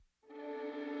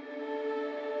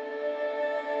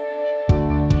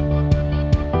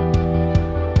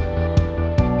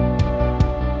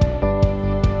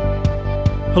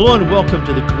Hello and welcome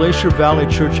to the Glacier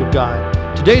Valley Church of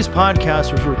God. Today's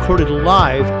podcast was recorded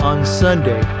live on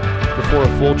Sunday before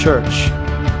a full church.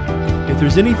 If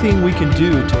there's anything we can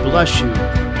do to bless you,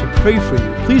 to pray for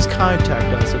you, please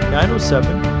contact us at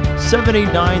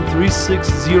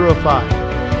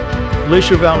 907-789-3605.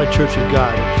 Glacier Valley Church of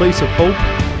God, a place of hope,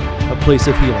 a place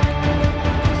of healing.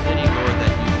 City, Lord,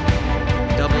 that you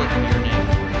double it in your name.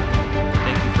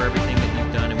 Thank you for everything that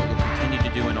you've done and what you'll continue to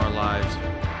do in our lives.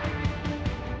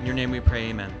 In your name we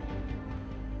pray, amen.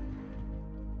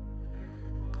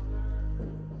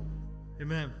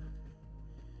 Amen.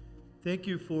 Thank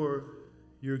you for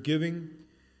your giving.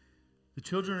 The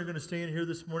children are going to stay in here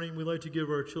this morning. We'd like to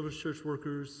give our children's church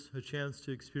workers a chance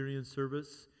to experience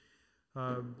service.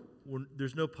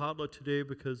 There's no potluck today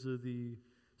because of the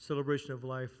celebration of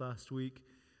life last week.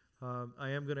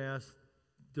 I am going to ask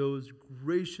those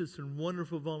gracious and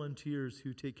wonderful volunteers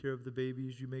who take care of the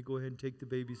babies. You may go ahead and take the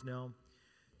babies now.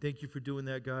 Thank you for doing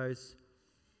that, guys.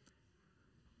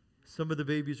 Some of the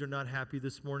babies are not happy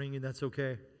this morning, and that's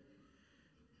okay.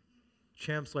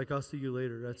 Champs like, I'll see you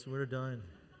later. We're done.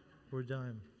 We're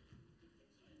done.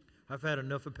 I've had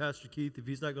enough of Pastor Keith. If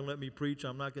he's not going to let me preach,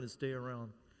 I'm not going to stay around.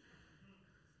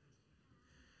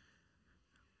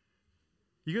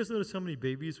 You guys notice how many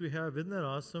babies we have? Isn't that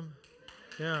awesome?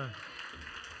 Yeah.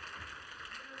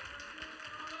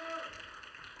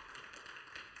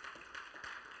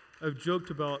 I've joked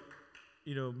about,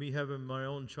 me having my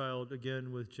own child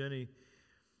again with Jenny.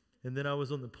 And then I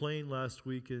was on the plane last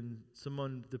week, and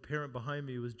the parent behind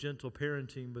me was gentle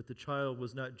parenting, but the child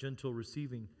was not gentle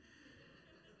receiving.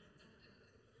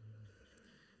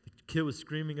 The kid was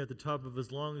screaming at the top of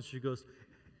his lungs. She goes,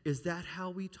 "Is that how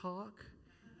we talk?"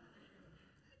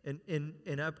 And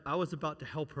I was about to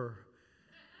help her.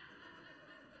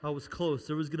 I was close.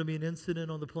 There was going to be an incident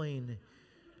on the plane.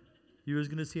 You was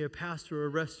going to see a pastor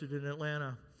arrested in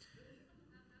Atlanta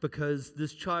because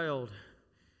this child,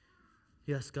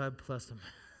 yes, God bless him.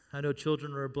 I know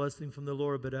children are a blessing from the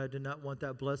Lord, but I did not want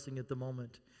that blessing at the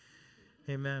moment.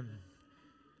 Amen.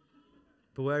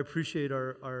 But I appreciate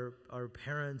our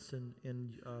parents and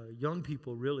young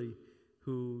people, really,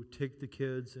 who take the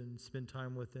kids and spend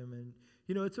time with them. And,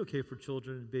 it's okay for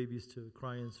children and babies to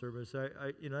cry in service.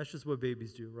 That's just what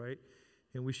babies do, right?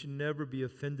 And we should never be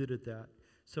offended at that.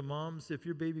 So moms, if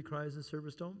your baby cries in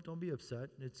service, don't be upset.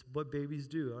 It's what babies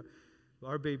do.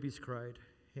 Our babies cried,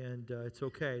 and it's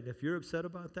okay. And if you're upset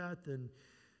about that, then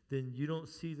you don't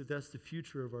see that that's the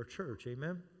future of our church.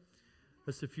 Amen?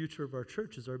 That's the future of our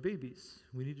church is our babies.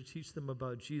 We need to teach them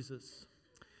about Jesus.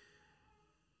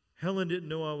 Helen didn't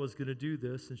know I was going to do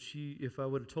this, and if I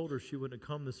would have told her, she wouldn't have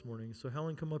come this morning. So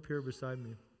Helen, come up here beside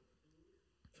me.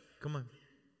 Come on.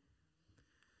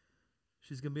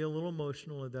 She's going to be a little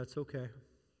emotional, and that's okay.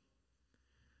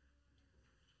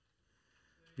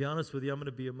 Be honest with you, I'm going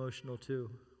to be emotional too.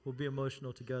 We'll be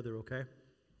emotional together, okay?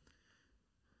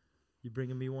 You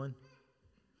bringing me one?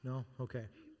 No? Okay.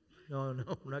 No,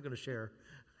 we're not going to share.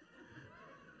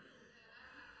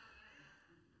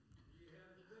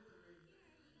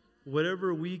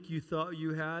 Whatever week you thought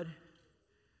you had,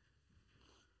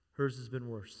 hers has been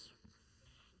worse.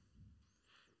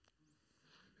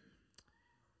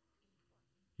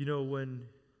 When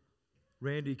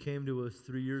Randy came to us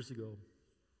 3 years ago,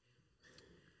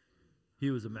 he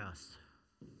was a mess.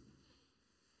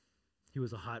 He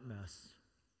was a hot mess.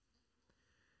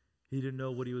 He didn't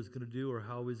know what he was going to do or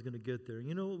how he was going to get there.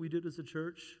 You know what we did as a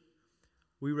church?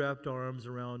 We wrapped our arms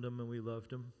around him and we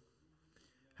loved him.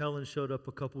 Helen showed up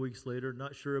a couple weeks later,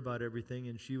 not sure about everything,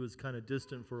 and she was kind of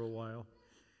distant for a while.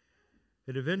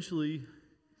 And eventually,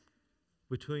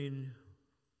 between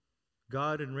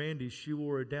God and Randy, she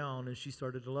wore it down and she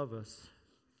started to love us.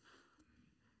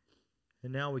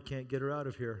 And now we can't get her out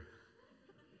of here.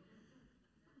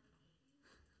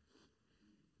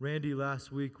 Randy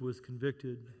last week was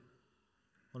convicted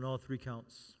on all 3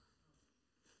 counts.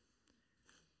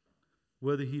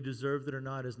 Whether he deserved it or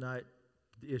not is not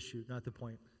the issue, not the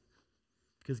point.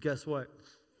 Because guess what?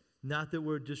 Not that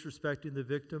we're disrespecting the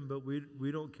victim, but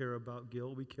we don't care about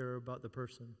guilt. We care about the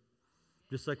person.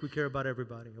 Just like we care about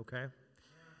everybody, okay?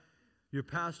 Your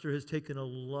pastor has taken a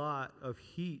lot of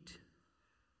heat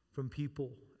from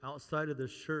people outside of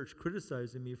this church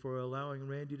criticizing me for allowing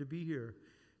Randy to be here.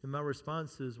 And my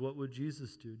response is, what would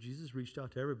Jesus do? Jesus reached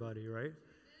out to everybody, right?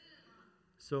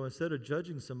 So instead of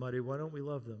judging somebody, why don't we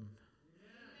love them?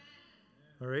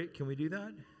 All right, can we do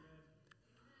that?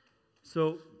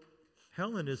 So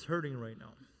Helen is hurting right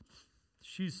now.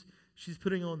 She's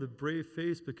putting on the brave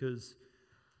face because,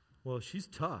 she's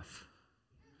tough.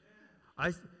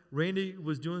 Randy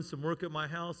was doing some work at my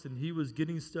house, and he was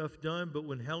getting stuff done, but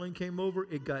when Helen came over,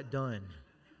 it got done.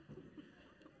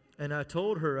 And I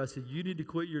told her, I said, you need to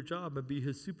quit your job and be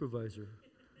his supervisor.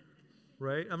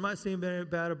 Right? I'm not saying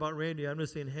bad about Randy. I'm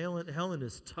just saying Helen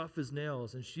is tough as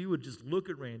nails, and she would just look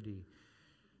at Randy.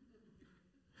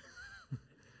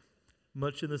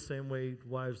 Much in the same way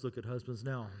wives look at husbands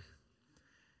now.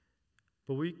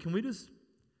 But can we just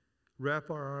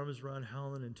wrap our arms around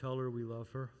Helen and tell her we love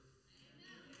her?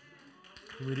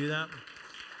 Can we do that?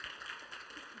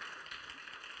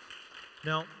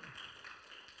 Now,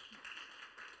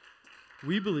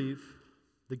 we believe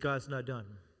that God's not done.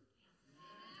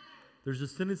 There's a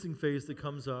sentencing phase that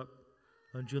comes up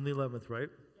on June the 11th, right?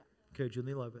 Okay, June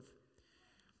the 11th.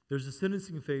 There's a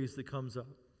sentencing phase that comes up.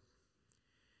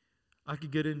 I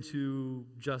could get into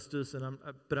justice,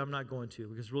 but I'm not going to,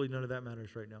 because really none of that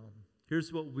matters right now.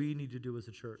 Here's what we need to do as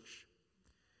a church.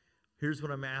 Here's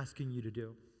what I'm asking you to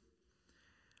do.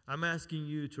 I'm asking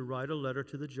you to write a letter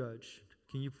to the judge.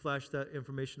 Can you flash that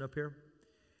information up here?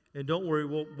 And don't worry,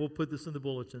 we'll put this in the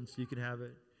bulletin so you can have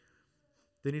it.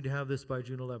 They need to have this by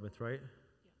June 11th, right?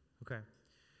 Okay.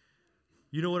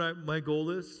 You know what my goal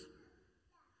is?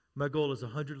 My goal is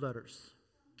 100 letters.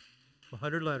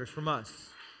 100 letters from us.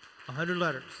 100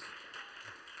 letters.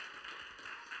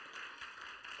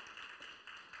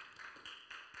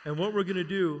 And what we're going to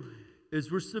do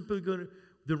is we're simply going to,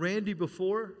 the Randy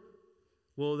before,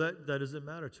 well, that doesn't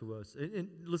matter to us. And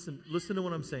listen to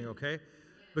what I'm saying, okay?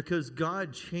 Because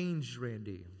God changed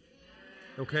Randy.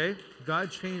 Okay? God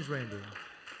changed Randy.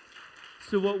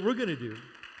 So what we're going to do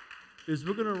is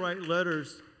we're going to write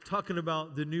letters talking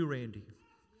about the new Randy.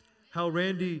 How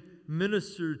Randy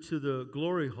ministered to the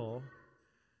glory hall,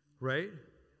 right?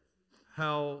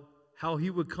 How he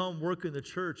would come work in the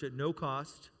church at no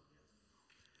cost.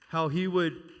 How he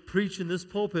would preach in this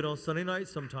pulpit on Sunday night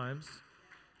sometimes.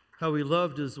 How he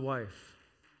loved his wife.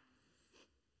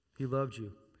 He loved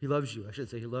you. He loves you. I should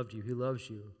say he loved you. He loves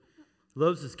you. He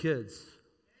loves his kids.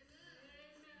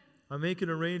 I'm making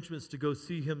arrangements to go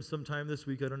see him sometime this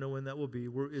week. I don't know when that will be.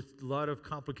 It's a lot of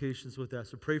complications with that.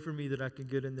 So pray for me that I can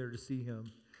get in there to see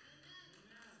him.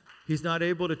 He's not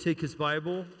able to take his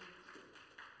Bible.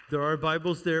 There are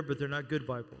Bibles there, but they're not good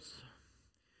Bibles.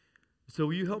 So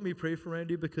will you help me pray for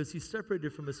Randy? Because he's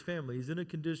separated from his family. He's in a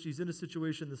condition, he's in a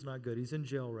situation that's not good. He's in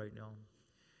jail right now.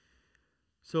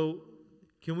 So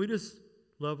can we just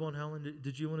love on Helen?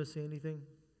 Did you want to say anything?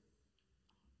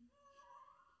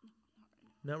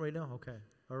 Not right now? Okay.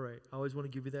 All right. I always want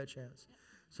to give you that chance.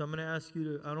 So I'm going to ask you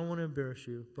to, I don't want to embarrass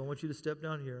you, but I want you to step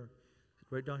down here.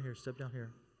 Right down here. Step down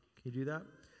here. Can you do that?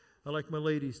 I'd like my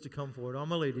ladies to come forward. All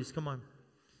my ladies, come on.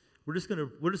 We're just going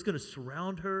to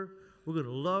surround her. We're going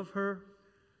to love her.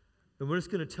 And we're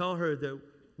just going to tell her that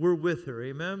we're with her.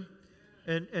 Amen?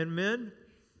 And men,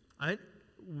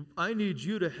 I need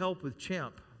you to help with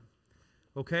Champ.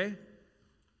 Okay?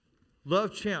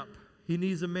 Love Champ. He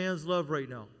needs a man's love right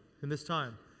now. In this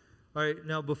time. All right,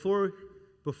 now before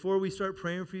we start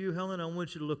praying for you, Helen, I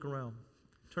want you to look around.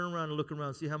 Turn around and look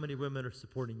around. See how many women are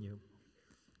supporting you.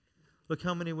 Look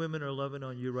how many women are loving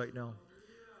on you right now.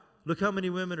 Look how many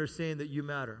women are saying that you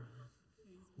matter.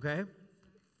 Okay?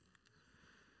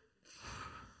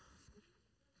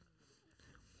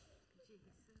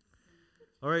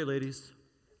 All right, ladies.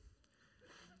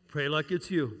 Pray like it's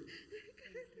you.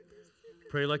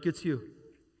 Pray like it's you.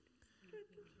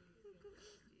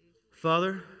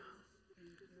 Father,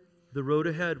 the road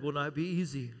ahead will not be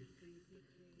easy.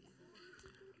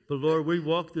 But Lord, we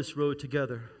walk this road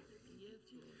together.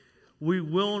 We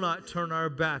will not turn our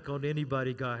back on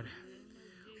anybody, God.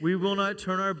 We will not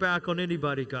turn our back on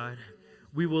anybody, God.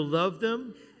 We will love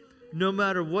them no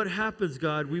matter what happens,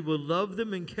 God. We will love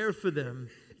them and care for them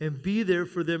and be there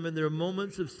for them in their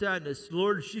moments of sadness.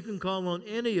 Lord, she can call on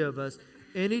any of us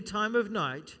any time of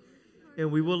night,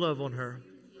 and we will love on her.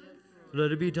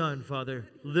 Let it be done, Father.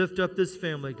 Lift up this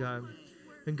family, God.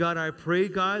 And God, I pray,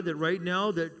 God, that right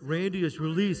now that Randy is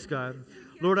released, God.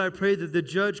 Lord, I pray that the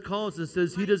judge calls and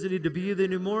says he doesn't need to be there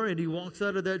anymore, and he walks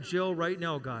out of that jail right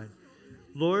now, God.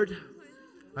 Lord,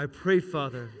 I pray,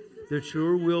 Father, that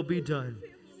your will be done.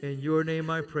 In your name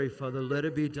I pray, Father. Let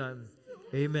it be done.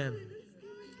 Amen.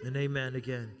 And amen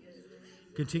again.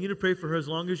 Continue to pray for her as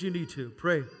long as you need to.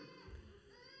 Pray.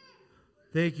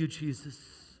 Thank you,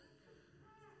 Jesus.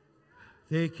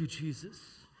 Thank you, Jesus.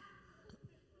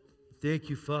 Thank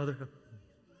you, Father.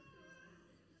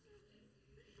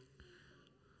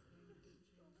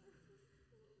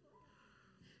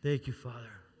 Thank you,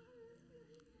 Father.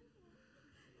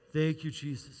 Thank you,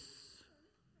 Jesus.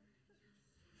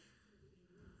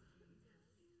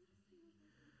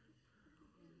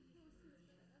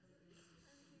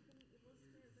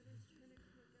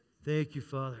 Thank you,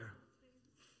 Father.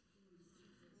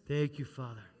 Thank you,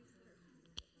 Father.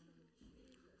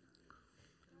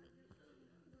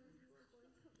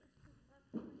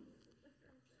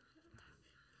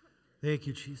 Thank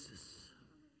you, Jesus.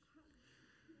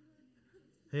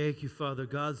 Thank you, Father.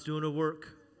 God's doing a work.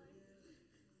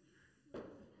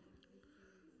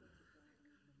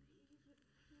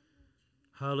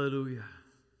 Hallelujah.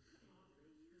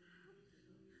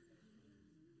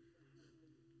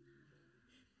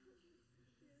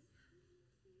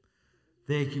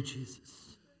 Thank you,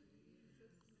 Jesus.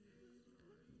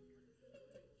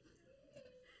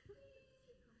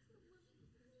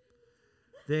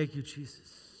 Thank you,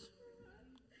 Jesus.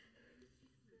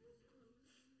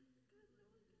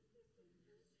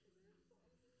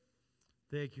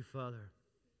 Thank you, Father.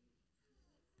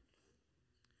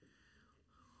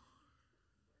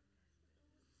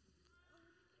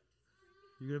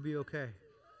 You're going to be okay.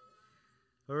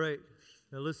 All right.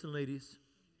 Now listen, ladies.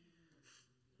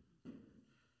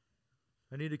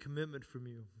 I need a commitment from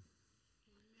you.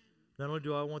 Not only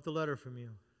do I want the letter from you,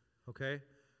 okay?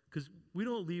 Because we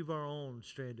don't leave our own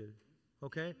stranded,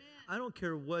 okay? Amen. I don't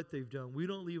care what they've done. We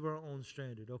don't leave our own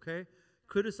stranded, okay?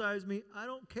 Criticize me. I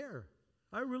don't care.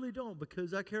 I really don't,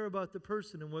 because I care about the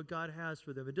person and what God has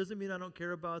for them. It doesn't mean I don't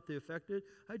care about the affected.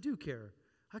 I do care.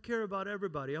 I care about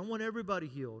everybody. I want everybody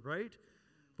healed, right?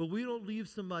 But we don't leave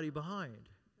somebody behind,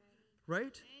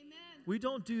 right? Amen. We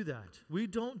don't do that. We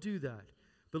don't do that.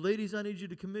 But ladies, I need you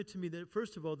to commit to me that,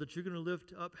 first of all, that you're going to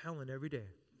lift up Helen every day.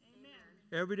 Amen.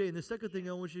 Every day. And the second thing,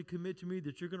 I want you to commit to me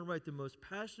that you're going to write the most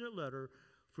passionate letter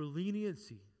for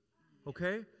leniency,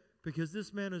 okay? Because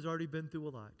this man has already been through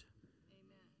a lot. Amen.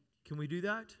 Can we do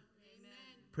that? Amen.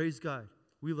 Praise God.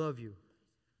 We love you.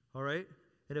 All right?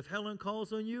 And if Helen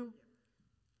calls on you,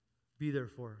 be there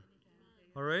for her.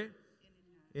 All right?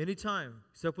 Anytime,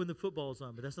 except when the football's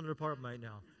on, but that's not a part right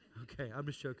now. Okay, I'm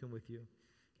just joking with you.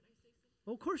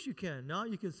 Well, of course you can. Now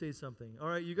you can say something. All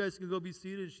right, you guys can go be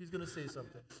seated. She's going to say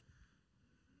something.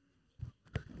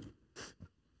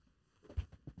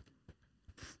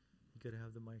 You got to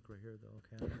have the mic right here,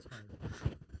 though. Okay, that's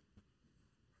fine.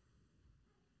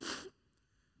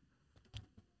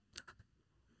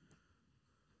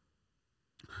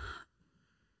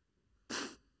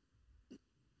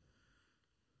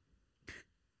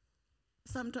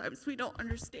 Sometimes we don't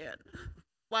understand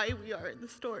why we are in the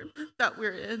storm that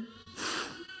we're in.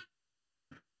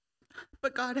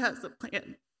 But God has a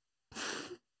plan.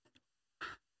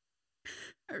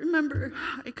 I remember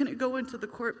I couldn't go into the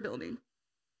court building.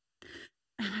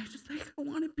 And I just I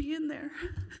want to be in there.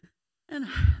 And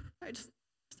I just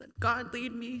said, God,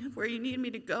 lead me where you need me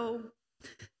to go.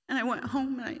 And I went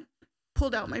home and I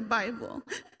pulled out my Bible.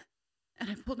 And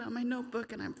I pulled out my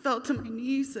notebook and I fell to my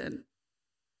knees and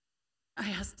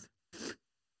I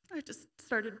just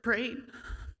started praying.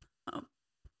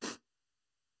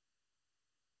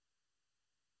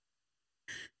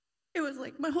 It was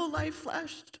like my whole life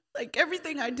flashed, like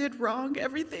everything I did wrong,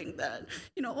 everything that,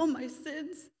 all my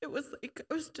sins. It was like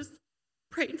I was just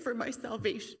praying for my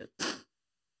salvation.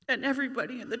 And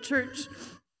everybody in the church,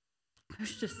 I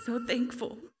was just so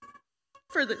thankful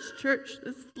for this church,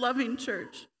 this loving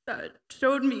church that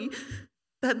showed me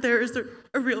that there is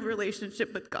a real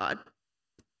relationship with God.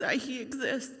 That He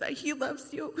exists, that He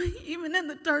loves you. Even in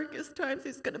the darkest times,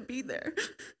 He's going to be there.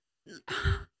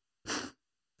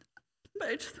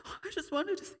 But I just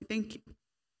wanted to say thank you.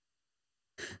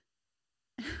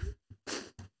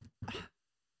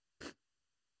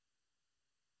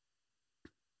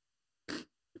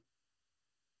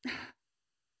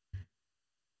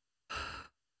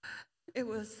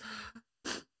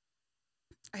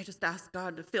 I just asked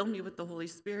God to fill me with the Holy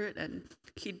Spirit, and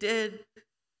He did.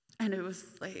 And it was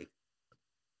like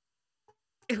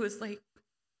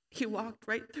He walked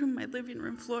right through my living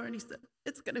room floor and He said,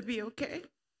 it's going to be okay.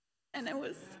 And it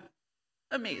was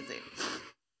amazing.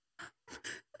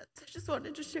 I just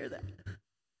wanted to share that.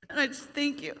 And I just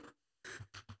thank you.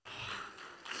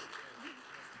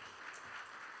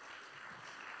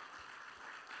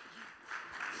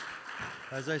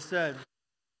 As I said,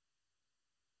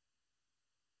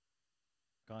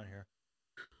 gone here.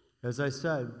 As I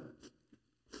said,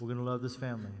 we're going to love this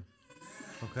family,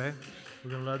 okay?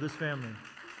 We're going to love this family,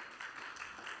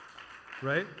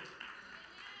 right?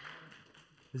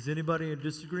 Is anybody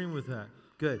disagreeing with that?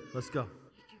 Good, let's go.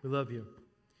 We love you.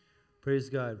 Praise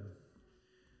God.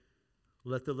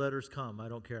 Let the letters come. I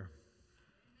don't care.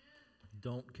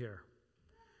 Don't care.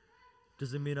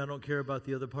 Doesn't mean I don't care about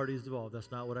the other parties involved. That's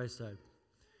not what I said.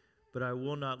 But I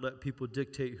will not let people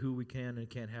dictate who we can and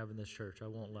can't have in this church. I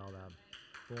won't allow that.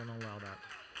 I won't allow that.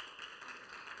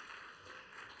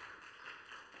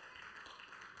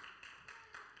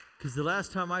 Because the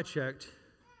last time I checked,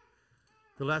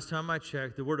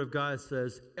 the Word of God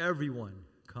says, everyone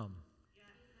come.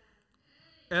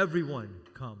 Everyone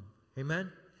come.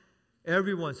 Amen?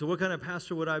 Everyone. So what kind of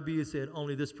pastor would I be saying,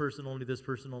 only this person, only this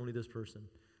person, only this person?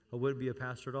 I wouldn't be a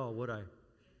pastor at all, would I?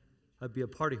 I'd be a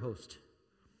party host.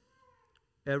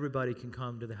 Everybody can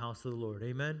come to the house of the Lord.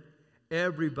 Amen?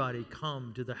 Everybody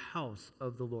come to the house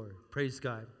of the Lord. Praise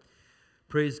God.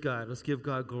 Praise God. Let's give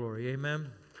God glory.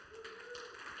 Amen?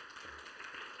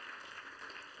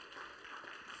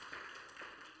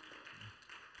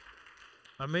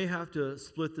 I may have to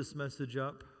split this message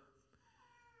up,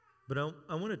 but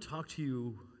I want to talk to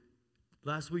you.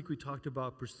 Last week we talked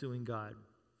about pursuing God.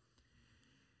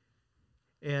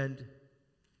 And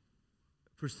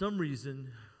for some reason,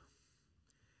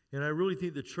 and I really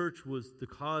think the church was the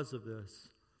cause of this,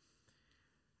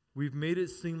 we've made it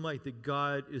seem like that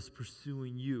God is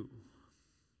pursuing you.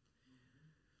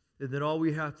 And that all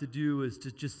we have to do is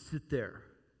to just sit there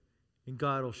and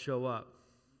God will show up.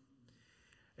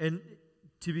 And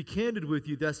to be candid with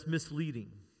you, that's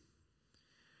misleading.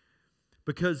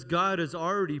 Because God has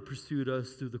already pursued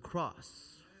us through the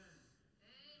cross.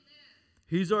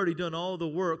 He's already done all the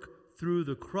work through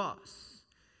the cross.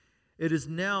 It is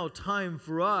now time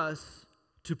for us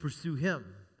to pursue Him.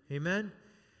 Amen?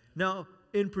 Now,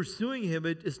 in pursuing Him,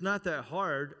 it's not that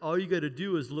hard. All you got to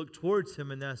do is look towards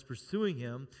Him, and that's pursuing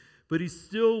Him. But He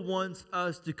still wants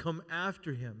us to come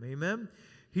after Him. Amen?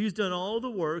 He's done all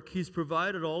the work. He's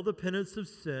provided all the penance of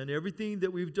sin. Everything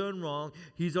that we've done wrong,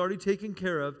 He's already taken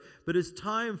care of. But it's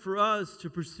time for us to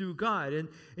pursue God.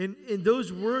 And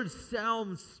those words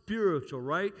sound spiritual,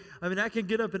 right? I mean, I can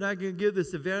get up and I can give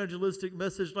this evangelistic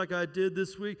message like I did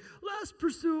this week. Let's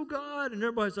pursue God. And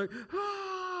everybody's like,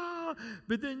 ah.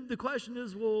 But then the question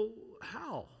is, well,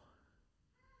 how?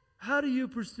 How do you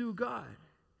pursue God?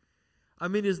 I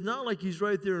mean, it's not like He's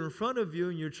right there in front of you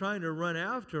and you're trying to run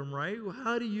after Him, right? Well,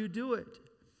 how do you do it?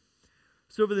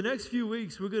 So over the next few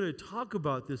weeks, we're going to talk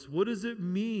about this. What does it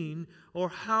mean, or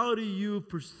how do you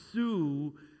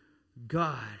pursue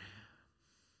God?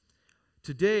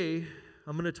 Today,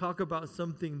 I'm going to talk about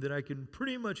something that I can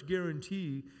pretty much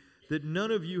guarantee that none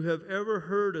of you have ever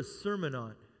heard a sermon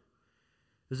on.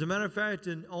 As a matter of fact,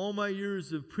 in all my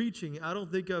years of preaching, I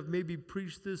don't think I've maybe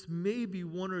preached this maybe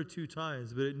one or two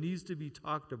times, but it needs to be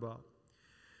talked about.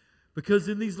 Because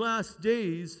in these last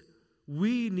days,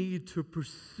 we need to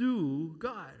pursue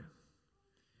God.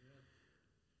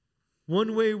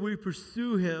 One way we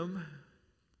pursue Him,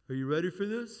 are you ready for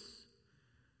this?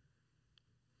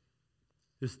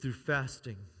 Is through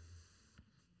fasting.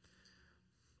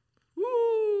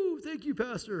 Woo! Thank you,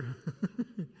 Pastor.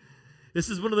 This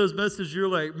is one of those messages you're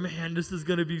like, man, this is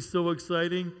going to be so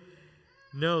exciting.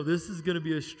 No, this is going to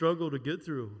be a struggle to get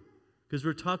through because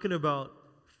we're talking about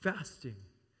fasting.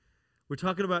 We're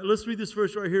talking about, let's read this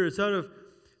verse right here. It's out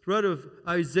of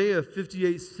Isaiah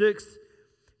 58:6.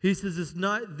 He says, is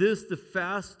not this the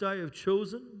fast I have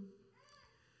chosen?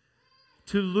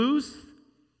 To loose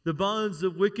the bonds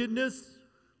of wickedness.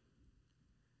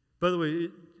 By the way,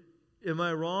 am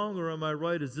I wrong or am I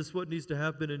right? Is this what needs to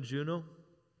happen in Juneau?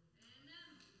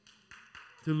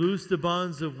 To loose the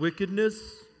bonds of wickedness,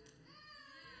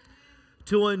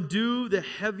 to undo the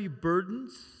heavy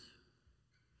burdens,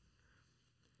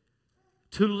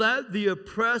 to let the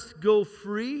oppressed go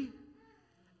free,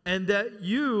 and that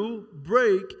you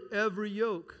break every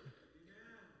yoke.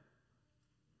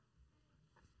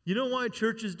 You know why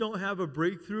churches don't have a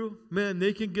breakthrough? Man,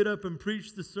 they can get up and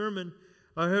preach the sermon.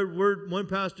 I heard one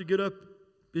pastor get up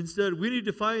and said, we need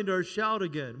to find our shout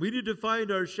again. We need to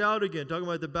find our shout again. Talking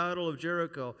about the Battle of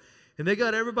Jericho. And they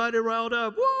got everybody riled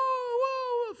up. Whoa,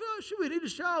 whoa, we need to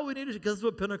shout. We need to, because that's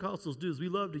what Pentecostals do, is we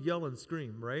love to yell and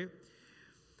scream, right?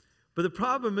 But the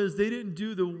problem is they didn't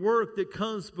do the work that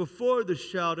comes before the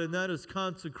shout, and that is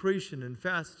consecration and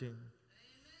fasting. Amen.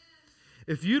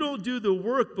 If you don't do the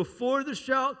work before the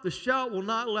shout will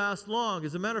not last long.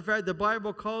 As a matter of fact, the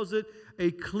Bible calls it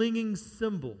a clinging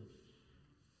cymbal.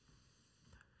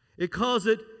 It calls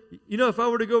it, you know, if I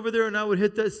were to go over there and I would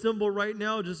hit that cymbal right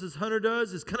now, just as Hunter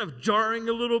does, it's kind of jarring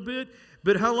a little bit,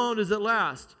 but how long does it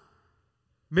last?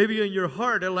 Maybe in your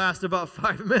heart it lasts about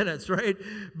 5 minutes, right?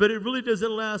 But it really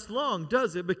doesn't last long,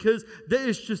 does it? Because that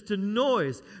is just a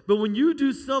noise. But when you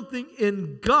do something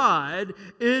in God,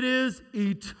 it is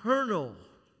eternal.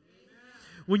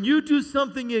 When you do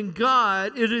something in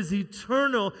God, it is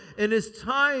eternal, and it's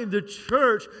time the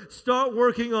church start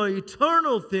working on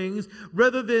eternal things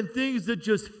rather than things that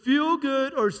just feel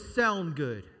good or sound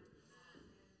good.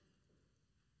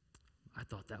 I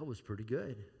thought that was pretty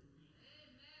good.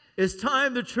 It's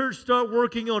time the church start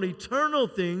working on eternal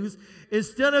things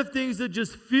instead of things that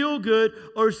just feel good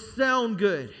or sound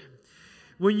good.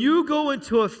 When you go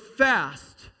into a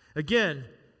fast, again,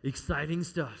 exciting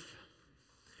stuff.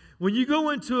 When you go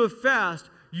into a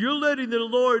fast, you're letting the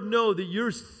Lord know that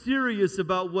you're serious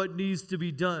about what needs to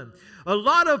be done. A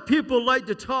lot of people like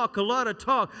to talk a lot of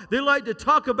talk. They like to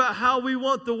talk about how we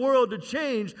want the world to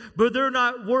change, but they're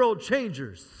not world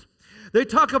changers. They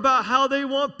talk about how they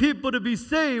want people to be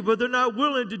saved, but they're not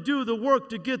willing to do the work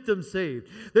to get them saved.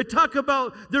 They talk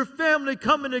about their family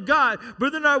coming to God,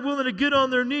 but they're not willing to get on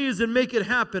their knees and make it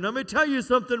happen. I'm going to tell you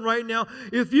something right now.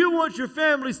 If you want your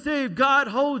family saved, God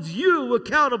holds you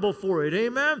accountable for it.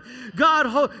 Amen?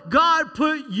 God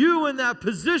put you in that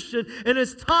position, and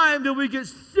it's time that we get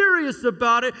serious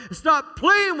about it, stop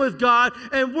playing with God,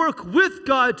 and work with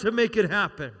God to make it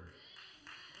happen.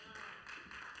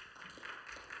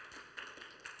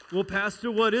 Well, Pastor,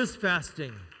 what is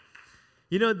fasting?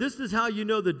 You know, this is how you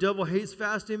know the devil hates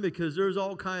fasting, because there's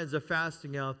all kinds of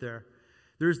fasting out there.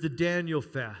 There's the Daniel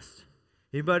fast.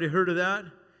 Anybody heard of that?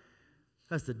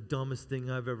 That's the dumbest thing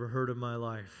I've ever heard in my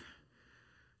life.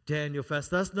 Daniel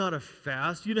fast. That's not a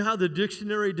fast. You know how the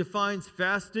dictionary defines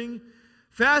fasting?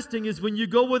 Fasting is when you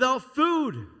go without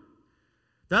food.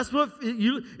 That's what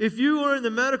if you were in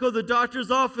the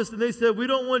doctor's office and they said, we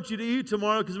don't want you to eat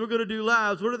tomorrow because we're going to do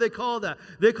labs, what do they call that?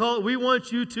 They call it, we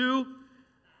want you to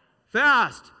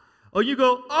fast. Or you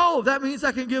go, oh, that means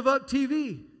I can give up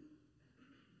TV.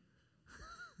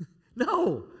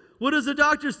 No. What does the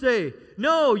doctor say?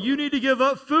 No, you need to give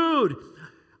up food.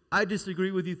 I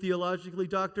disagree with you theologically,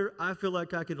 doctor. I feel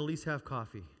like I can at least have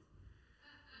coffee.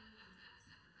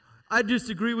 I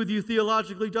disagree with you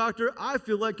theologically, doctor. I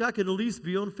feel like I can at least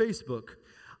be on Facebook.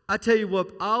 I tell you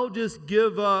what, I'll just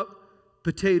give up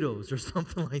potatoes or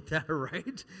something like that,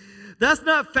 right? That's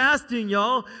not fasting,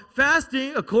 y'all.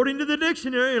 Fasting, according to the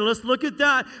dictionary, and let's look at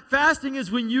that, fasting is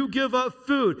when you give up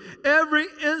food. Every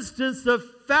instance of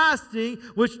fasting,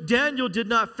 which Daniel did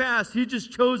not fast, he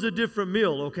just chose a different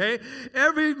meal, okay?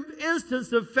 Every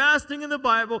instance of fasting in the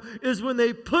Bible is when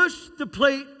they push the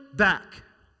plate back.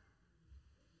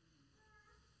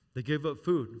 They gave up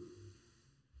food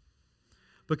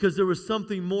because there was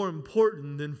something more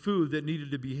important than food that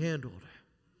needed to be handled.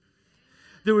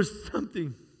 There was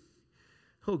something,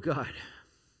 oh God.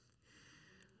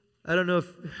 I don't know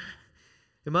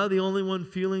am I the only one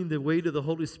feeling the weight of the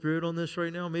Holy Spirit on this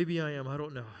right now? Maybe I am, I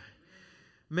don't know.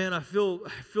 Man, I feel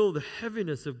the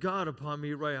heaviness of God upon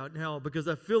me right now, because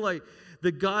I feel like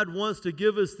that God wants to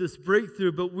give us this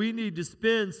breakthrough, but we need to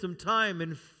spend some time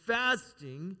in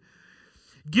fasting.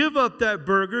 Give up that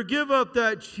burger, give up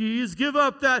that cheese, give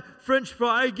up that French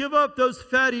fry, give up those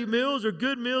fatty meals or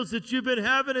good meals that you've been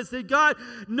having, and say, God,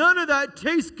 none of that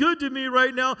tastes good to me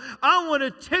right now. I want to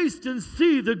taste and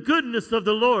see the goodness of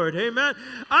the Lord. Amen.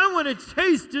 I want to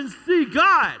taste and see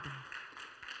God.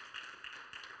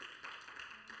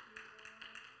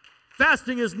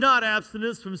 Fasting is not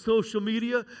abstinence from social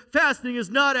media. Fasting is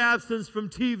not abstinence from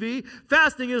TV.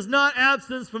 Fasting is not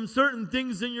abstinence from certain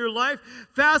things in your life.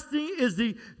 Fasting is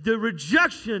the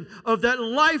rejection of that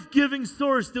life-giving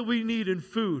source that we need in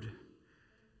food.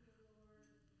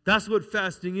 That's what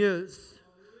fasting is.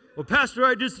 Well, Pastor,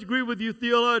 I disagree with you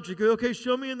theologically. Okay,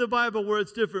 show me in the Bible where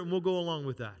it's different, and we'll go along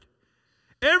with that.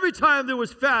 Every time there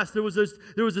was fast, there was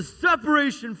a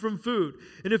separation from food.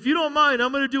 And if you don't mind,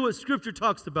 I'm going to do what Scripture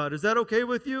talks about. Is that okay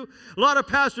with you? A lot of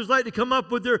pastors like to come up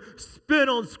with their spin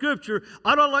on Scripture.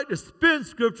 I don't like to spin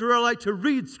Scripture. I like to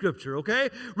read Scripture, okay?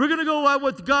 We're going to go by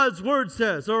what God's Word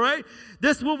says, all right?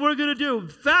 That's what we're going to do.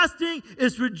 Fasting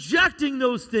is rejecting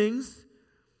those things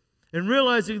and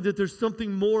realizing that there's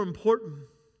something more important.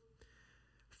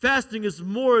 Fasting is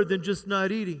more than just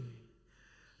not eating.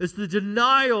 It's the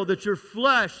denial that your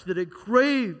flesh, that it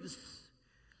craves.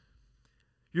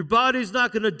 Your body's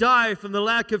not going to die from the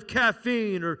lack of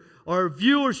caffeine or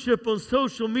viewership on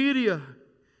social media.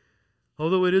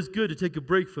 Although it is good to take a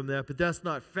break from that, but that's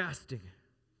not fasting.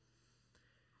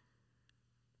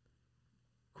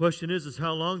 Question is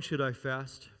how long should I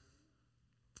fast?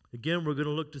 Again, we're going to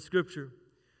look to Scripture.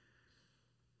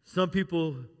 Some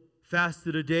people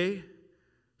fasted a day.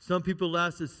 Some people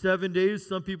lasted 7 days.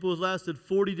 Some people lasted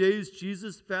 40 days.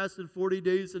 Jesus fasted 40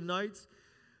 days and nights.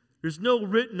 There's no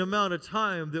written amount of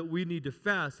time that we need to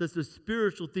fast. That's a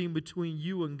spiritual thing between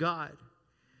you and God.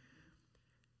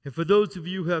 And for those of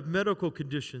you who have medical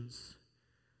conditions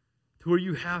to where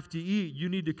you have to eat, you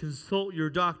need to consult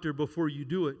your doctor before you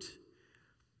do it.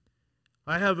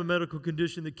 I have a medical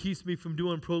condition that keeps me from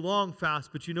doing prolonged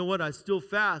fast, but you know what? I still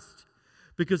fast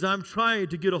because I'm trying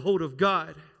to get a hold of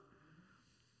God.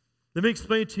 Let me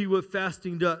explain to you what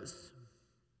fasting does.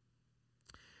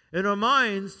 In our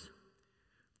minds,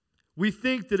 we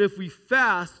think that if we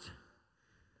fast,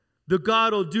 that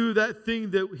God will do that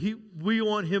thing that we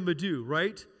want Him to do,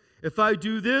 right? If I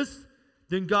do this,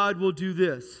 then God will do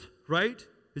this, right?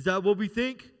 Is that what we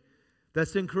think?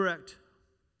 That's incorrect.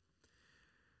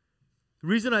 The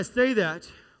reason I say that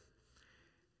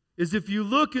is if you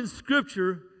look in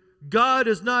Scripture, God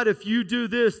is not, if you do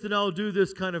this, then I'll do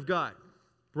this kind of God.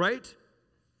 Right?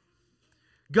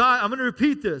 God, I'm going to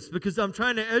repeat this because I'm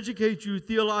trying to educate you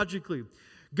theologically.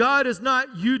 God is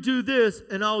not, you do this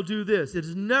and I'll do this. It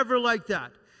is never like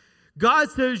that.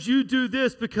 God says, you do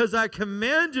this because I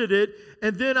commanded it,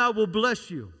 and then I will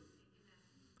bless you.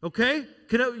 Okay?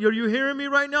 Are you hearing me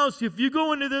right now? So if you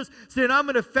go into this saying, I'm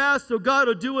going to fast so God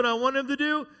will do what I want him to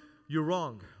do, you're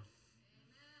wrong.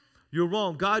 You're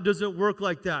wrong. God doesn't work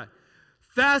like that.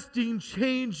 Fasting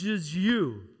changes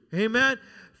you. Amen?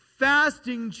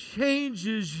 Fasting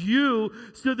changes you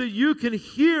so that you can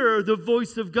hear the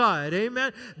voice of God.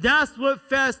 Amen? That's what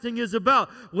fasting is about.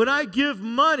 When I give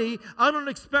money, I don't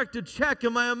expect a check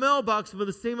in my mailbox for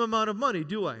the same amount of money,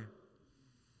 do I?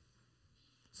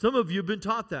 Some of you have been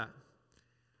taught that.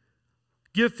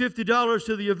 Give $50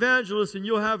 to the evangelist and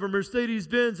you'll have a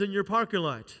Mercedes-Benz in your parking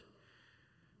lot.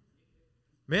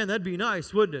 Man, that'd be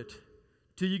nice, wouldn't it?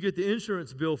 Till you get the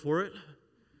insurance bill for it.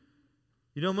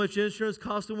 You know how much insurance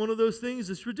costs in one of those things?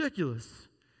 It's ridiculous.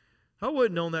 I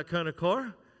wouldn't own that kind of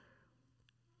car.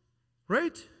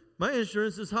 Right? My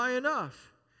insurance is high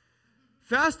enough.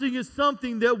 Fasting is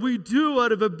something that we do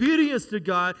out of obedience to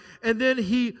God, and then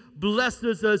He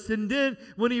blesses us. And then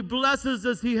when He blesses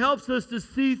us, He helps us to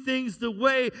see things the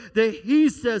way that He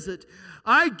says it.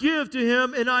 I give to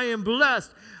Him and I am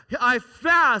blessed. I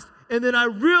fast and then I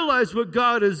realize what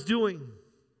God is doing.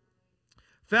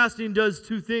 Fasting does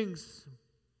two things.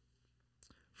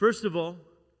 First of all,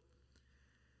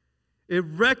 it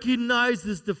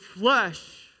recognizes the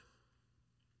flesh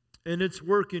and its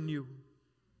work in you.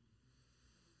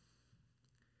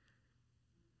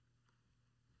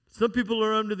 Some people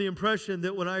are under the impression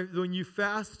that when you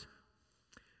fast,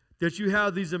 that you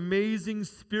have these amazing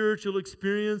spiritual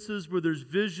experiences where there's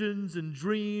visions and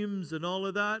dreams and all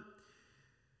of that.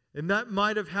 And that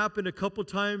might have happened a couple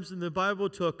times in the Bible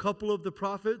to a couple of the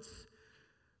prophets.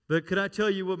 But can I tell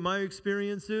you what my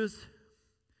experience is?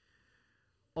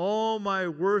 All my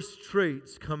worst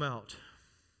traits come out.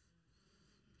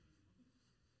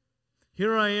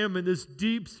 Here I am in this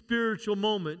deep spiritual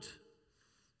moment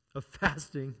of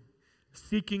fasting,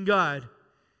 seeking God,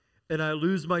 and I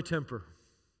lose my temper.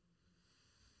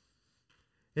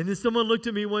 And then someone looked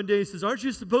at me one day and says, aren't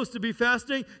you supposed to be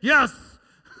fasting? Yes!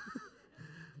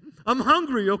 I'm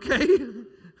hungry, okay?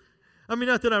 I mean,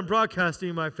 not that I'm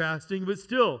broadcasting my fasting, but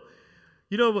still,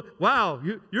 you know, wow,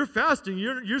 you're fasting.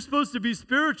 You're supposed to be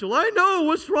spiritual. I know,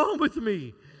 what's wrong with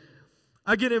me?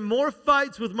 I get in more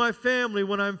fights with my family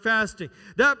when I'm fasting.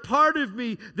 That part of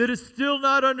me that is still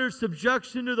not under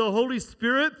subjection to the Holy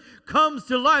Spirit comes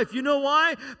to life. You know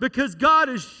why? Because God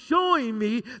is showing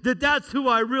me that that's who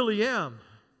I really am.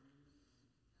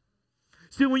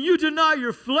 See, when you deny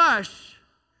your flesh,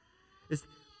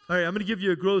 all right, I'm going to give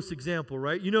you a gross example,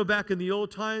 right? You know back in the old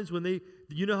times when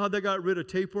you know how they got rid of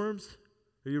tapeworms?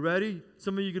 Are you ready?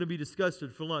 Some of you are going to be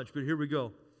disgusted for lunch, but here we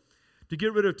go. To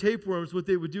get rid of tapeworms, what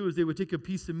they would do is they would take a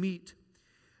piece of meat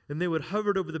and they would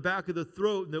hover it over the back of the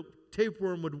throat, and the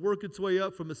tapeworm would work its way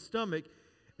up from the stomach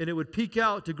and it would peek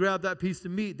out to grab that piece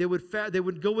of meat. They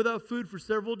would go without food for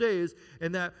several days,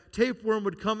 and that tapeworm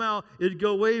would come out, it'd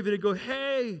go wave, and it'd go,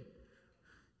 hey!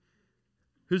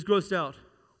 Who's grossed out?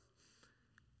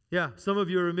 Yeah, some of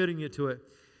you are admitting it to it.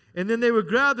 And then they would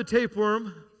grab the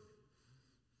tapeworm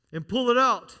and pull it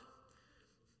out.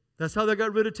 That's how they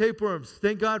got rid of tapeworms.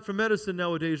 Thank God for medicine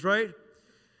nowadays, right?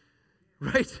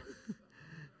 Right?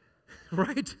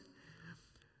 Right?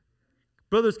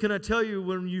 Brothers, can I tell you,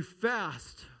 when you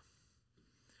fast,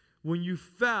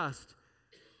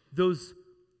 those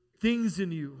things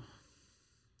in you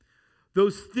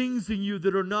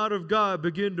that are not of God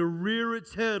begin to rear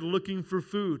its head looking for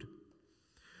food.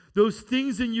 Those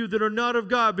things in you that are not of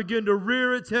God begin to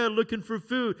rear its head looking for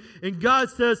food. And God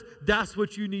says, that's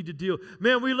what you need to deal.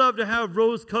 Man, we love to have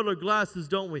rose-colored glasses,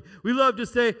 don't we? We love to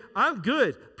say, I'm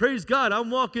good. Praise God. I'm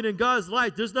walking in God's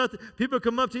light. There's nothing. People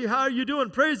come up to you, how are you doing?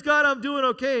 Praise God, I'm doing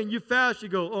okay. And you fast, you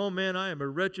go, oh man, I am a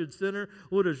wretched sinner.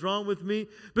 What is wrong with me?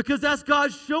 Because that's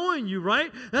God showing you,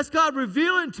 right? That's God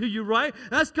revealing to you, right?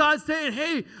 That's God saying,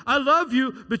 hey, I love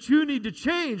you, but you need to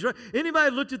change, right?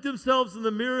 Anybody looked at themselves in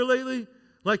the mirror lately?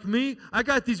 Like me, I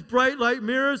got these bright light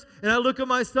mirrors, and I look at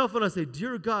myself and I say,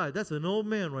 dear God, that's an old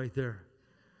man right there.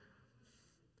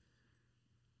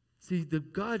 See,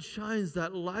 God shines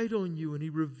that light on you, and He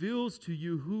reveals to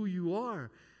you who you are.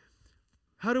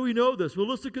 How do we know this? Well,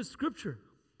 let's look at Scripture.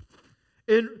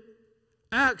 In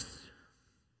 1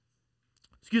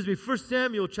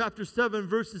 Samuel chapter 7,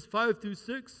 verses 5 through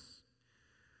 6.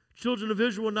 Children of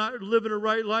Israel were not living a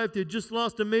right life. They had just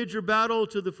lost a major battle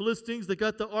to the Philistines. They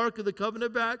got the Ark of the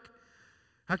Covenant back.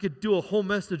 I could do a whole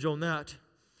message on that.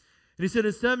 And he said,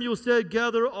 and Samuel said,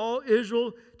 gather all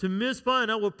Israel to Mizpah,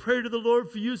 and I will pray to the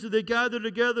Lord for you. So they gathered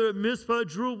together at Mizpah,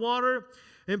 drew water,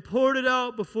 and poured it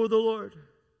out before the Lord.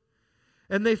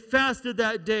 And they fasted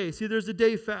that day. See, there's a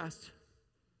day fast.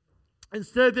 And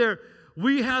said there,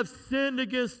 we have sinned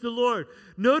against the Lord.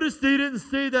 Notice they didn't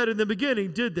say that in the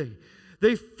beginning, did they?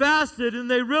 They fasted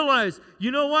and they realized, you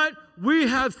know what? We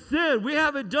have sinned. We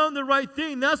haven't done the right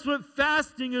thing. That's what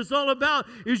fasting is all about,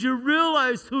 is you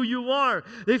realize who you are.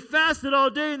 They fasted all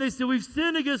day and they said, we've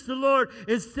sinned against the Lord.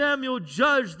 And Samuel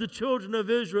judged the children of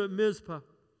Israel at Mizpah.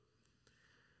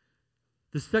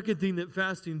 The second thing that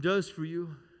fasting does for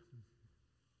you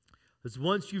is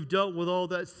once you've dealt with all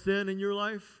that sin in your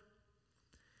life,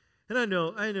 and I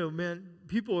know, man,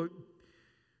 people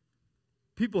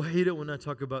hate it when I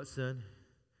talk about sin.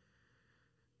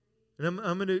 And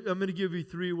I'm gonna give you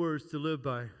 3 words to live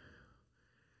by.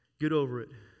 Get over it.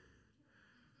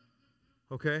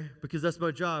 Okay? Because that's my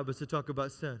job, is to talk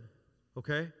about sin.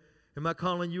 Okay? Am I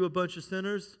calling you a bunch of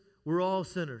sinners? We're all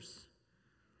sinners.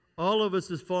 All of us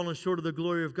has fallen short of the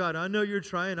glory of God. I know you're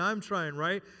trying, I'm trying,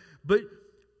 right? But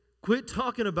quit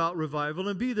talking about revival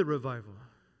and be the revival.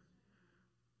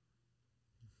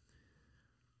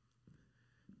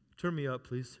 Turn me up,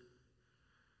 please.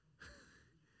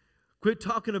 Quit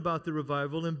talking about the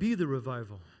revival and be the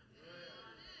revival.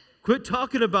 Quit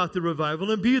talking about the revival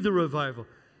and be the revival.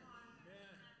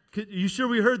 You sure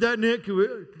we heard that, Nick?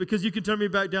 Because you can turn me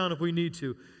back down if we need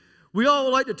to. We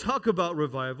all like to talk about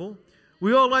revival.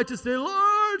 We all like to say,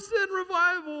 Lord, send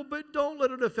revival, but don't let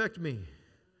it affect me.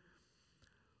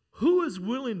 Who is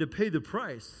willing to pay the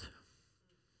price?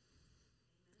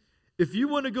 If you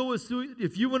want to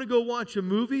go watch a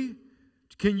movie,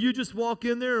 can you just walk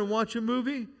in there and watch a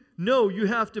movie? No, you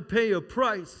have to pay a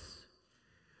price.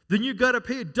 Then you've got to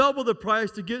pay double the price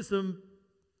to get some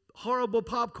horrible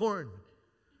popcorn.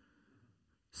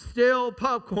 Stale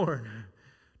popcorn.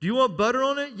 Do you want butter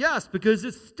on it? Yes, because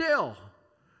it's stale.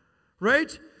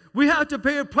 Right? We have to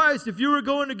pay a price. If you were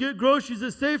going to get groceries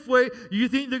at Safeway, you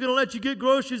think they're going to let you get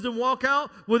groceries and walk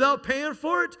out without paying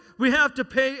for it? We have to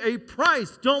pay a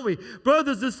price, don't we?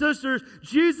 Brothers and sisters,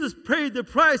 Jesus paid the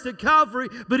price at Calvary,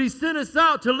 but he sent us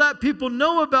out to let people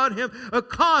know about him. A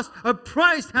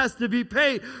price has to be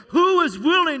paid. Who is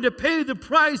willing to pay the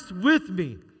price with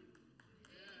me?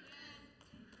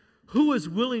 Who is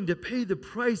willing to pay the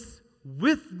price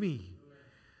with me?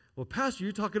 Well, Pastor,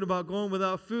 you're talking about going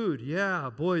without food. Yeah,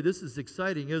 boy, this is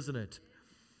exciting, isn't it?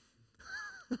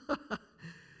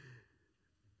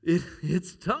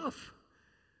 It's tough.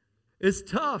 It's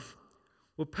tough.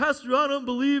 Well, Pastor, I don't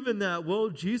believe in that. Well,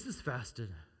 Jesus fasted.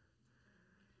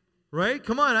 Right?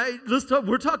 Come on, let's talk.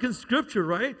 We're talking Scripture,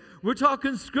 right? We're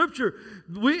talking Scripture.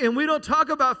 We don't talk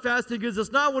about fasting because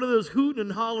it's not one of those hooting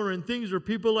and hollering things where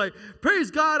people like,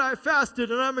 praise God, I fasted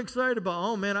and I'm excited about,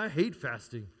 oh man, I hate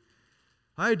fasting.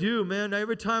 I do, man.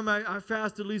 Every time I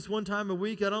fast at least one time a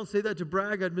week, I don't say that to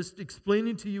brag. I'm just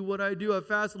explaining to you what I do. I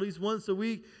fast at least once a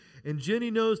week, and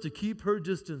Jenny knows to keep her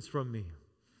distance from me.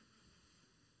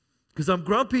 Because I'm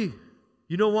grumpy.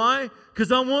 You know why?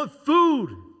 Because I want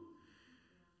food.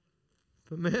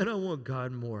 But man, I want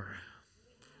God more.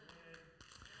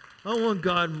 I want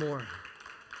God more.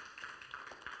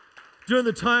 During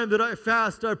the time that I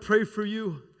fast, I pray for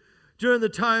you. During the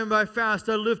time I fast,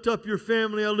 I lift up your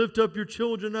family, I lift up your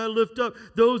children, I lift up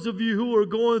those of you who are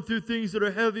going through things that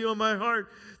are heavy on my heart.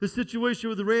 The situation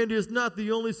with Randy is not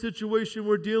the only situation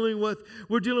we're dealing with.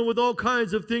 We're dealing with all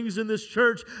kinds of things in this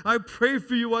church. I pray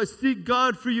for you. I seek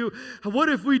God for you. What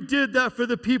if we did that for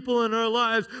the people in our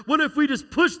lives? What if we just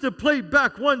pushed the plate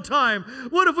back one time?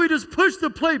 What if we just pushed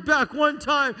the plate back one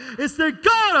time and said,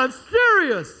 God, I'm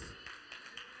serious.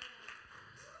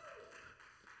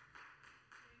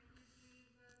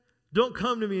 Don't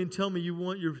come to me and tell me you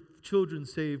want your children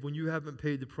saved when you haven't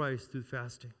paid the price through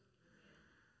fasting.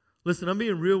 Listen, I'm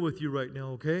being real with you right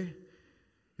now, okay?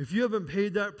 If you haven't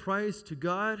paid that price to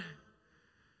God,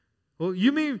 well,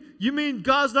 you mean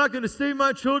God's not going to save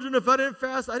my children if I didn't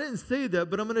fast? I didn't say that,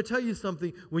 but I'm going to tell you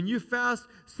something. When you fast,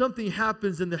 something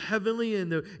happens in the heavenly, in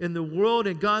the world,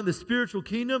 and God, in the spiritual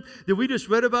kingdom that we just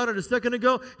read about it a second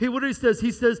ago. Hey, what he says?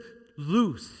 He says,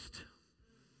 loosed.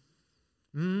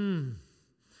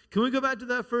 Can we go back to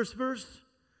that first verse?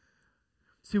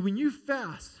 See, when you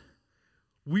fast,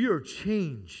 we are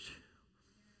changed.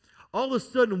 All of a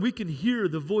sudden, we can hear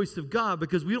the voice of God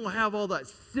because we don't have all that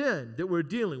sin that we're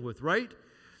dealing with, right?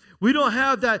 We don't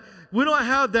have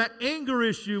that anger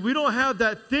issue. We don't have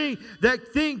that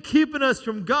thing keeping us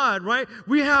from God, right?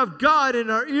 We have God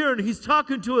in our ear and He's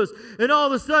talking to us, and all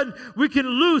of a sudden we can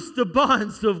loose the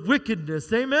bonds of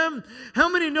wickedness. Amen? How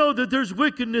many know that there's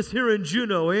wickedness here in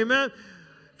Juneau? Amen?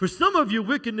 For some of you,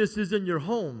 wickedness is in your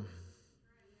home.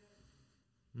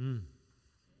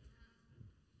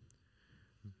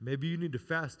 Maybe you need to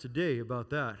fast today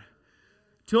about that.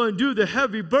 To undo the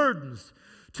heavy burdens.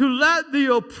 To let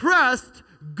the oppressed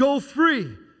go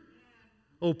free.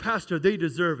 Oh, Pastor, they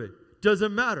deserve it.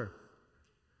 Doesn't matter.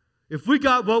 If we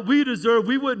got what we deserve,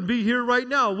 we wouldn't be here right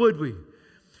now, would we?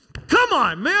 Come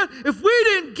on, man. If we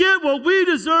didn't get what we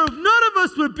deserve, none of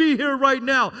us would be here right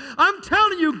now. I'm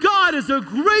telling you, God is a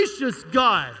gracious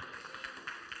God.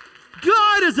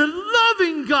 God is a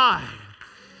loving God.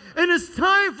 And it's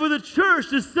time for the church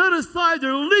to set aside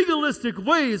their legalistic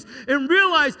ways and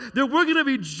realize that we're going to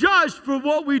be judged for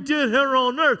what we did here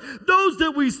on earth. Those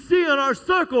that we see in our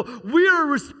circle, we are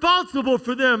responsible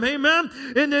for them. Amen?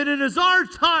 And that it is our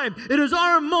time, it is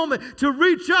our moment to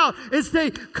reach out and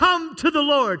say, come to the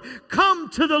Lord, come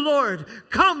to the Lord,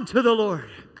 come to the Lord.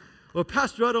 Well,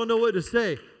 Pastor, I don't know what to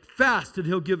say. Fast and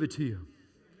He'll give it to you.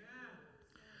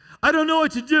 I don't know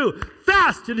what to do.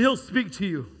 Fast and He'll speak to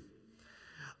you.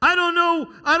 I don't know.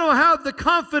 I don't have the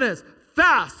confidence.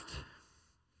 Fast.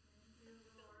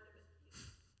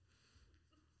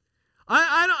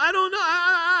 I don't know.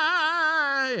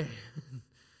 I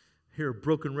hear a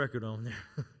broken record on there.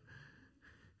 I'm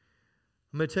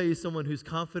going to tell you someone who's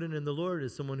confident in the Lord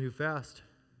is someone who fasts.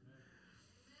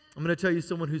 I'm going to tell you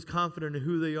someone who's confident in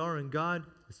who they are in God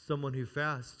is someone who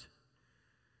fasts.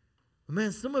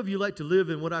 Man, some of you like to live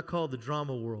in what I call the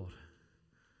drama world.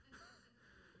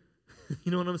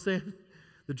 You know what I'm saying?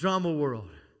 The drama world.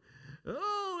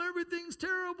 Oh, everything's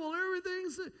terrible.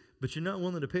 Everything's... But you're not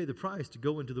willing to pay the price to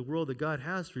go into the world that God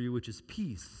has for you, which is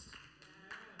peace.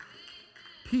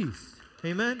 Peace.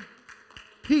 Amen?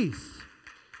 Peace.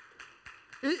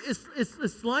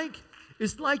 It's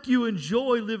like you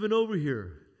enjoy living over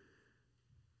here.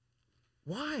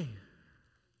 Why?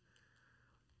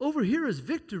 Over here is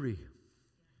victory.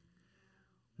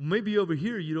 Maybe over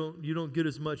here you don't get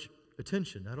as much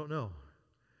attention. I don't know.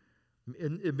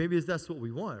 And maybe that's what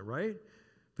we want, right?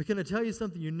 But can I tell you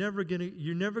something? You're never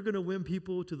gonna win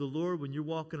people to the Lord when you're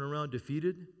walking around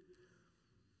defeated.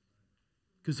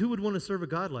 Because who would want to serve a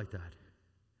God like that?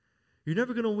 You're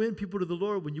never going to win people to the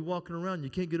Lord when you're walking around and you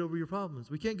can't get over your problems.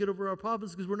 We can't get over our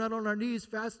problems because we're not on our knees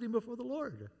fasting before the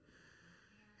Lord.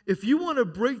 If you want a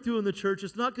breakthrough in the church,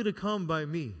 it's not going to come by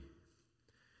me.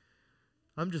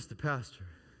 I'm just the pastor.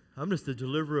 I'm just the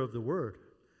deliverer of the word.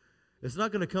 It's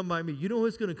not going to come by me. You know who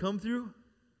it's going to come through?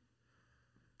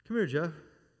 Come here, Jeff.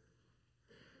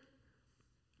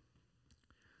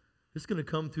 It's going to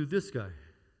come through this guy.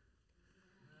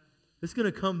 It's going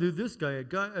to come through this guy,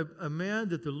 a man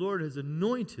that the Lord has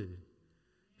anointed.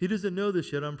 He doesn't know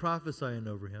this yet. I'm prophesying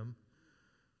over him.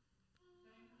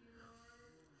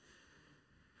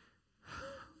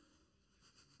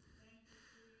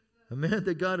 A man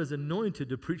that God has anointed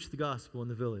to preach the gospel in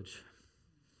the village.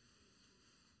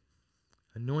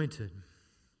 Anointed.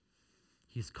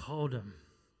 He's called him.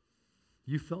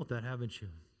 You felt that, haven't you?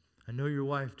 I know your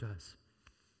wife does.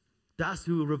 That's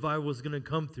who revival is going to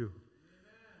come through.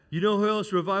 You know who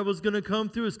else revival is going to come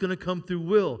through? It's going to come through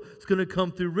Will. It's going to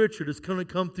come through Richard. It's going to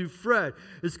come through Fred.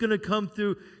 It's going to come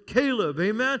through Caleb.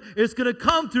 Amen? It's going to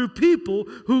come through people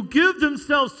who give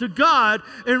themselves to God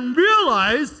and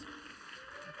realize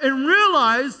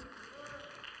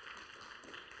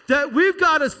that we've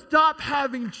got to stop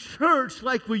having church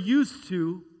like we used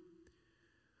to,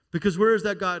 because where has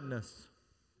that gotten us?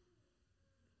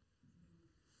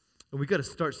 And we've got to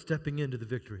start stepping into the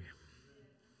victory.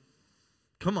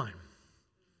 Come on.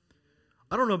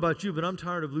 I don't know about you, but I'm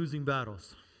tired of losing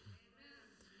battles.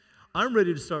 I'm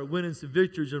ready to start winning some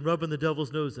victories and rubbing the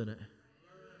devil's nose in it.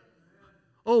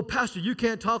 Oh, Pastor, you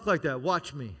can't talk like that.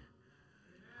 Watch me.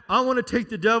 I want to take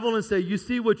the devil and say, you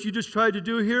see what you just tried to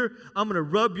do here? I'm going to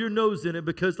rub your nose in it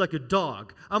because like a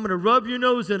dog. I'm going to rub your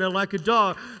nose in it like a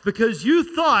dog because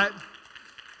you thought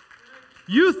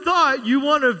you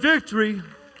won a victory.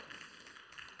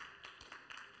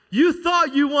 You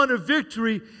thought you won a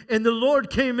victory, and the Lord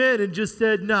came in and just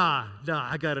said, nah,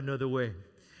 I got another way.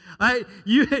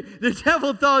 The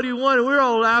devil thought he won, and we're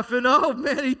all laughing. Oh,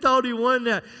 man, he thought he won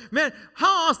that. Man,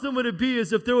 how awesome would it be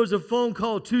as if there was a phone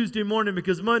call Tuesday morning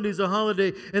because Monday's a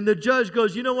holiday, and the judge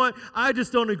goes, you know what? I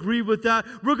just don't agree with that.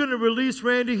 We're going to release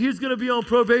Randy. He's going to be on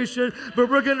probation, but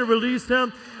we're going to release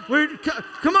him.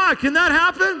 Come on, can that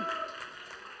happen?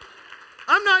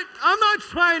 I'm not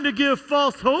trying to give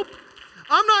false hope.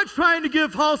 I'm not trying to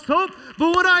give false hope,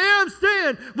 but what I am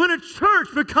saying, when a church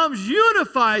becomes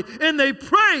unified and they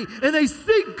pray and they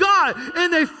seek God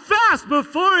and they fast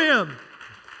before Him,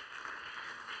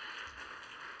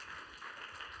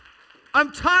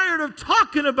 I'm tired of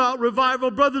talking about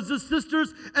revival, brothers and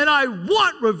sisters, and I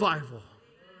want revival.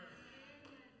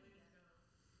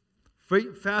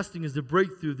 Fasting is the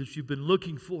breakthrough that you've been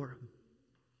looking for.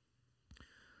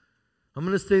 I'm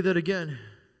going to say that again.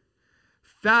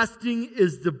 Fasting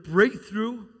is the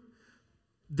breakthrough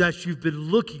that you've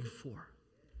been looking for.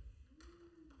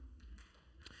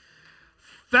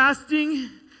 Fasting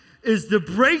is the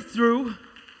breakthrough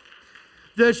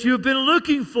that you've been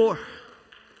looking for.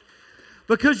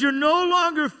 Because you're no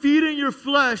longer feeding your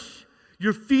flesh,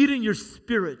 you're feeding your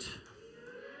spirit.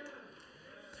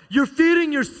 You're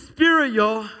feeding your spirit,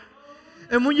 y'all.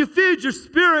 And when you feed your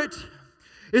spirit,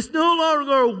 it's no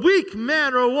longer a weak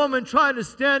man or a woman trying to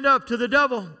stand up to the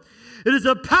devil. It is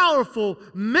a powerful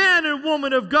man and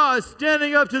woman of God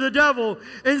standing up to the devil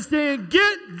and saying,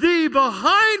 "Get thee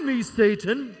behind me,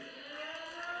 Satan."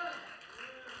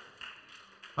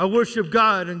 I worship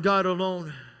God and God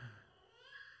alone.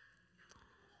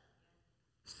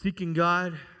 Seeking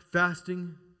God,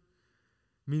 fasting,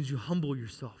 means you humble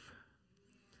yourself.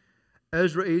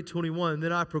 Ezra 8:21,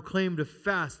 then I proclaimed a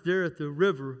fast there at the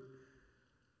river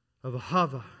of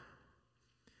Ahava,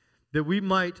 that we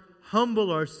might humble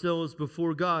ourselves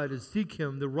before God and seek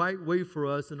Him the right way for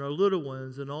us and our little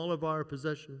ones and all of our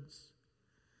possessions.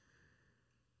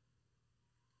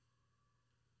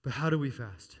 But how do we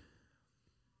fast?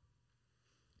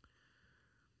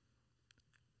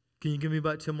 Can you give me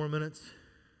about 10 more minutes?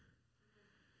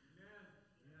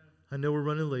 I know we're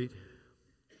running late.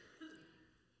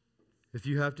 If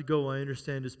you have to go, I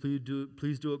understand. Just please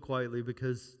do it quietly,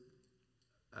 because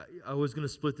I was going to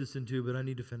split this in two, but I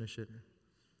need to finish it.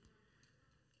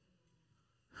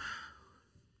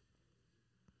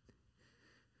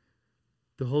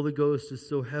 The Holy Ghost is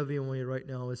so heavy on me right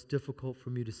now, it's difficult for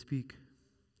me to speak.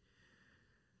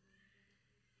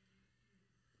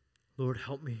 Lord,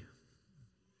 help me.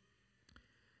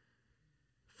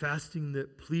 Fasting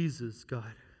that pleases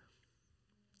God.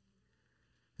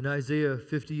 In Isaiah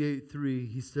 58:3,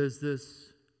 he says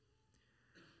this,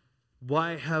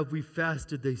 "Why have we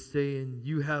fasted, they say, and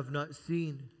you have not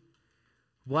seen?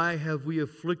 Why have we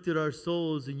afflicted our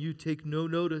souls, and you take no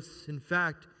notice? In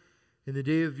fact, in the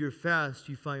day of your fast,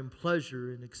 you find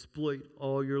pleasure and exploit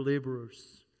all your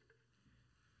laborers."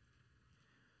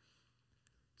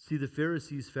 See, the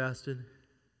Pharisees fasted,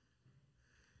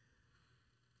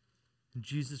 and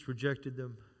Jesus rejected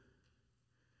them.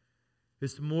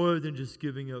 It's more than just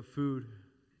giving up food.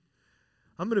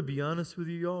 I'm going to be honest with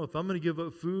you, y'all. If I'm going to give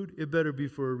up food, it better be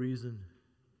for a reason.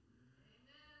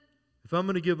 If I'm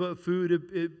going to give up food,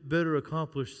 it better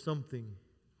accomplish something,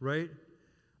 right?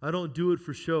 I don't do it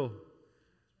for show.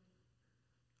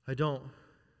 I don't.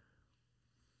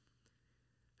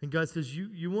 And God says,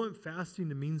 you want fasting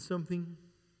to mean something?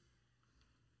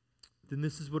 Then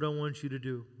this is what I want you to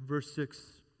do. Verse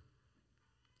 6.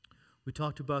 We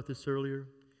talked about this earlier.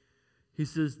 He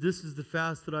says, "This is the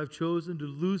fast that I've chosen, to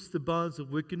loose the bonds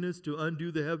of wickedness, to undo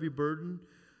the heavy burden,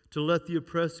 to let the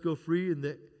oppressed go free, and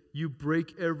that you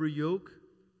break every yoke."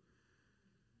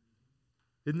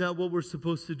 Isn't that what we're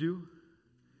supposed to do?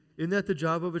 Isn't that the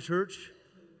job of a church?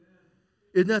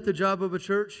 Isn't that the job of a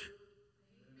church?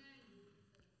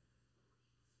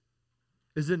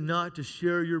 Is it not to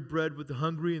share your bread with the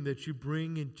hungry, and that you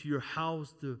bring into your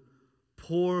house the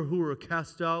poor who are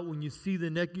cast out? When you see the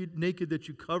naked that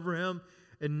you cover him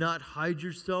and not hide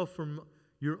yourself from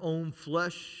your own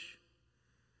flesh?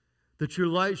 That your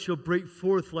light shall break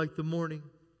forth like the morning.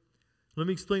 Let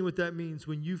me explain what that means.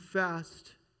 When you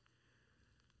fast,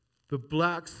 the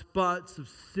black spots of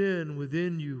sin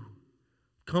within you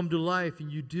come to life,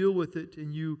 and you deal with it,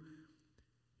 and you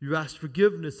ask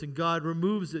forgiveness, and God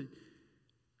removes it.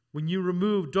 When you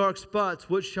remove dark spots,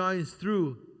 what shines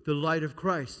through? The light of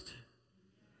Christ.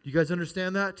 You guys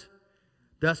understand that?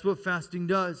 That's what fasting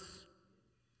does.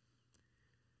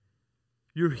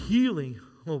 You're healing.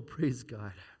 Oh, praise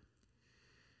God.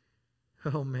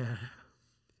 Oh, man.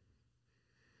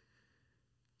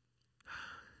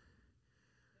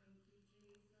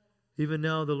 Even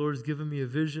now, the Lord has given me a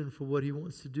vision for what He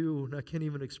wants to do, and I can't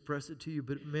even express it to you,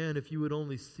 but man, if you would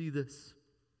only see this.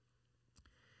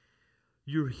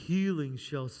 Your healing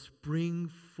shall spring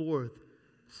forth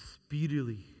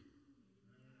speedily.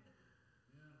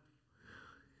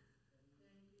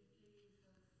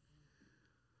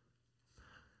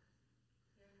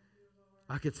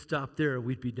 I could stop there and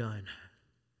we'd be done.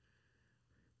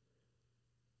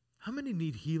 How many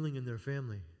need healing in their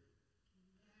family?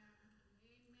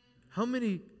 How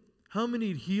many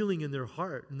need healing in their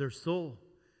heart and their soul?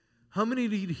 How many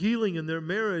need healing in their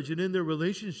marriage and in their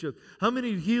relationship? How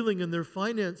many need healing in their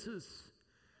finances?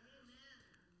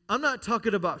 I'm not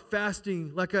talking about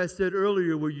fasting, like I said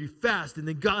earlier, where you fast and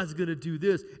then God's going to do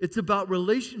this. It's about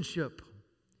relationship.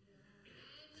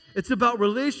 It's about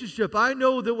relationship. I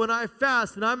know that when I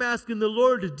fast and I'm asking the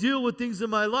Lord to deal with things in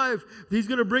my life, He's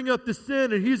going to bring up the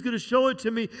sin and He's going to show it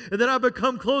to me, and then I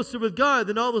become closer with God.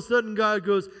 Then all of a sudden God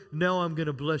goes, now I'm going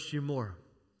to bless you more.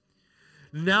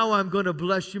 Now I'm going to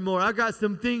bless you more. I got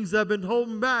some things I've been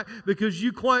holding back because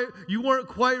you weren't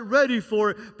quite ready for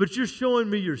it, but you're showing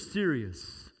me you're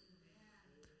serious.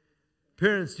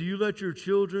 Parents, do you let your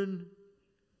children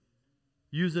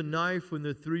use a knife when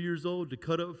they're 3 years old to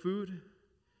cut up food?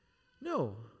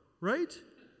 No, right?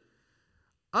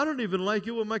 I don't even like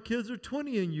it when my kids are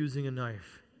 20 and using a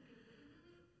knife.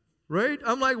 Right?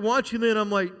 I'm like watching it,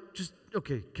 I'm like, just,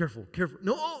 okay, careful.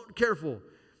 No, oh, careful.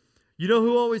 You know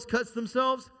who always cuts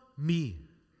themselves? Me.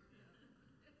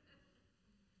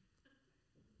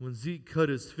 When Zeke cut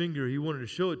his finger, he wanted to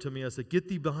show it to me. I said, get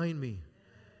thee behind me.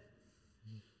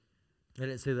 I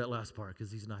didn't say that last part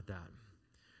because he's not that.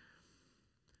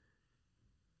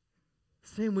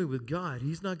 Same way with God.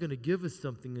 He's not going to give us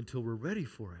something until we're ready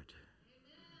for it.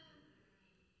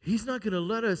 He's not going to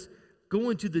let us go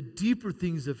into the deeper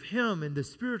things of Him and the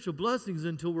spiritual blessings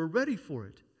until we're ready for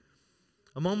it.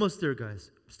 I'm almost there, guys.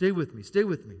 Stay with me. Stay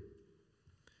with me.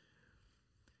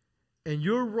 And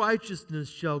your righteousness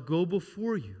shall go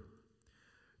before you.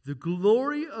 The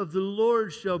glory of the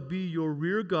Lord shall be your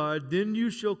rear guard. Then you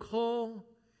shall call,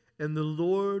 and the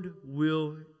Lord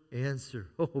will answer.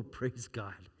 Oh, praise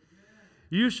God.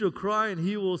 You shall cry, and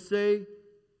He will say,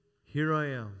 here I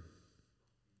am.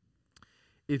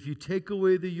 If you take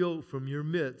away the yoke from your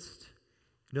midst,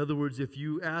 in other words, if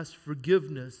you ask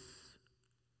forgiveness,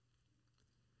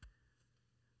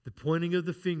 the pointing of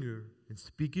the finger and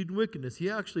speaking wickedness, He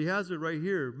actually has it right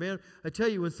here. Man, I tell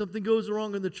you, when something goes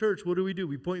wrong in the church, what do?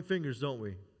 We point fingers, don't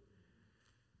we?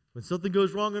 When something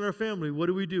goes wrong in our family, what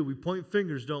do? We point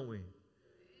fingers, don't we? Amen.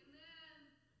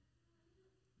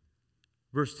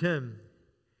 Verse 10,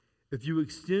 if you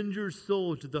extend your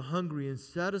soul to the hungry and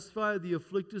satisfy the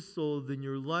afflicted soul, then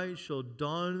your light shall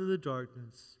dawn in the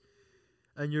darkness,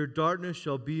 and your darkness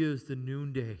shall be as the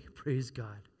noonday. Praise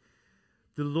God.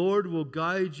 The Lord will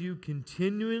guide you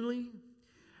continually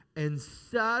and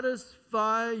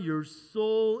satisfy your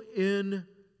soul in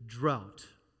drought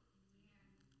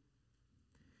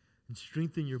and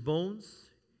strengthen your bones.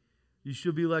 You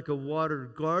shall be like a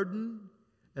watered garden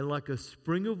and like a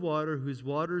spring of water whose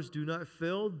waters do not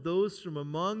fail. Those from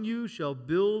among you shall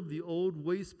build the old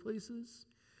waste places.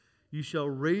 You shall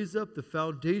raise up the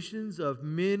foundations of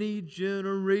many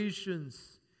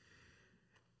generations.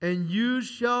 And you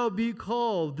shall be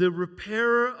called the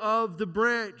repairer of the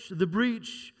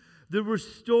breach, the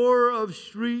restorer of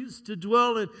streets to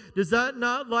dwell in. Does that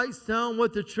not sound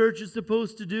what the church is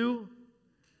supposed to do?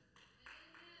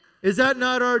 Is that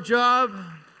not our job?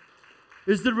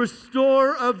 Is the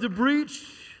restorer of the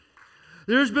breach?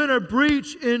 There's been a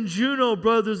breach in Juneau,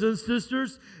 brothers and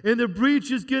sisters, and the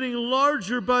breach is getting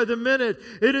larger by the minute.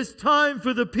 It is time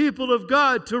for the people of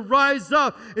God to rise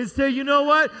up and say, you know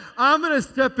what? I'm going to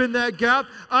step in that gap.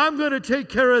 I'm going to take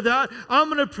care of that. I'm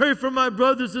going to pray for my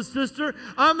brothers and sisters.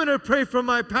 I'm going to pray for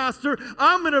my pastor.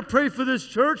 I'm going to pray for this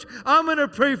church. I'm going to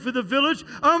pray for the village.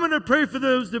 I'm going to pray for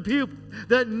the people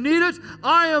that need it.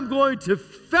 I am going to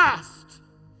fast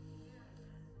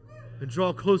and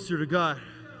draw closer to God.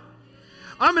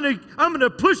 I'm going to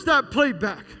push that plate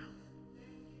back.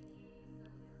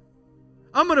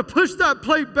 I'm going to push that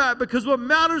plate back because what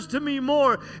matters to me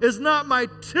more is not my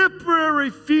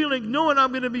temporary feeling knowing I'm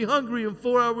going to be hungry and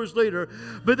 4 hours later,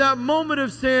 but that moment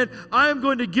of saying, I am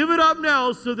going to give it up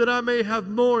now so that I may have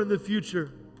more in the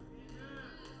future.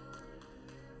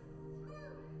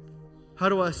 How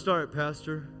do I start,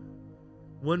 Pastor?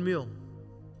 One meal.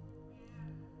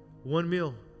 One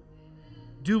meal.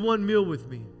 Do one meal with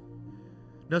me.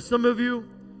 Now, some of you,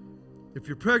 if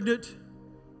you're pregnant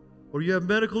or you have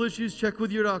medical issues, check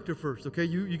with your doctor first, okay?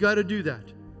 You got to do that.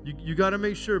 You got to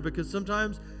make sure, because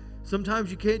sometimes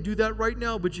you can't do that right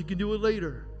now, but you can do it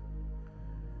later.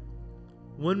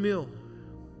 One meal.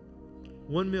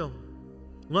 One meal.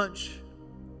 Lunch,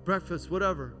 breakfast,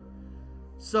 whatever.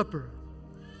 Supper.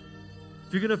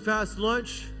 If you're going to fast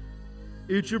lunch,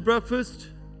 eat your breakfast,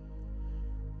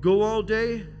 go all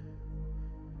day.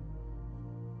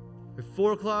 At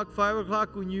 4 o'clock, 5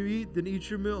 o'clock when you eat, then eat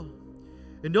your meal.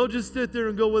 And don't just sit there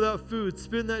and go without food.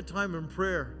 Spend that time in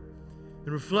prayer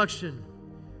and reflection.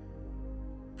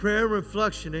 Prayer and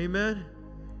reflection, amen?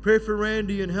 Pray for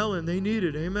Randy and Helen. They need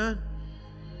it. Amen.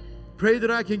 Pray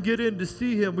that I can get in to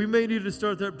see him. We may need to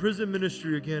start that prison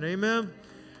ministry again. Amen.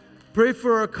 Pray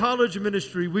for our college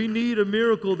ministry. We need a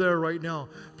miracle there right now.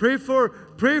 We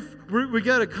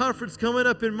got a conference coming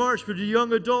up in March for the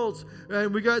young adults,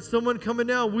 and we got someone coming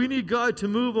now. We need God to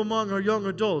move among our young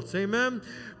adults. Amen.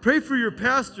 Pray for your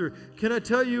pastor. Can I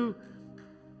tell you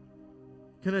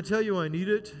I need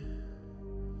it?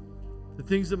 The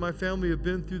things that my family have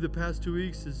been through the past 2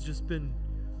 weeks has just been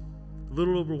a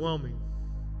little overwhelming.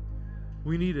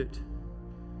 We need it.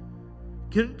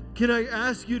 Can I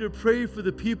ask you to pray for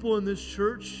the people in this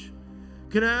church?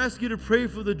 Can I ask you to pray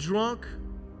for the drunk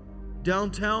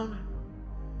downtown?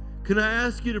 Can I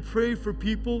ask you to pray for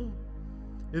people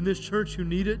in this church who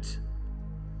need it?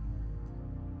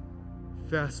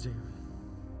 Fasting.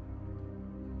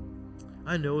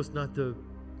 I know it's not the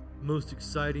most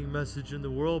exciting message in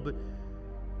the world, but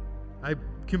I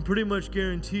can pretty much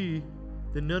guarantee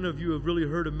that none of you have really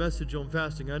heard a message on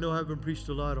fasting. I know I haven't preached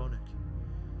a lot on it.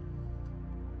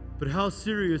 But how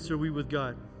serious are we with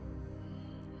God?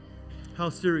 How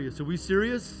serious? Are we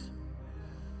serious?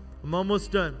 I'm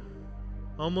almost done.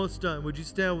 Almost done. Would you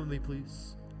stand with me,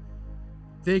 please?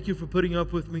 Thank you for putting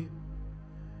up with me.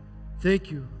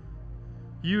 Thank you.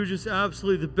 You are just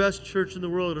absolutely the best church in the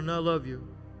world, and I love you.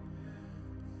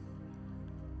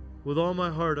 With all my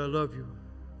heart, I love you.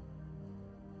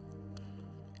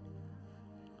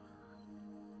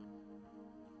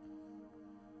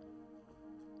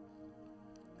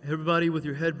 Everybody with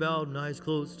your head bowed and eyes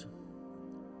closed.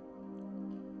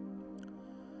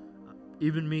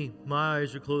 Even me, my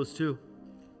eyes are closed too.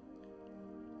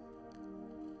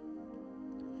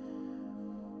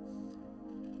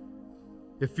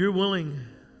 If you're willing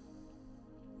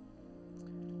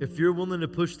to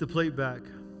push the plate back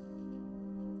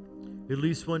at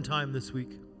least one time this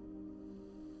week,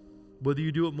 whether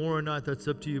you do it more or not, that's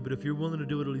up to you, but if you're willing to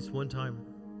do it at least one time,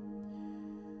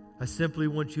 I simply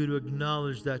want you to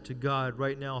acknowledge that to God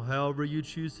right now, however you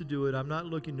choose to do it. I'm not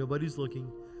looking, nobody's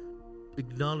looking.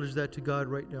 Acknowledge that to God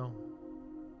right now.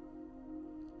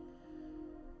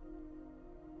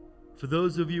 For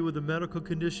those of you with a medical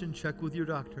condition, check with your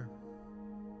doctor.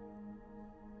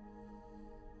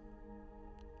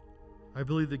 I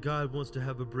believe that God wants to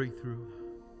have a breakthrough.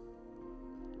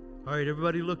 All right,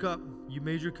 everybody look up. You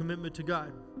made your commitment to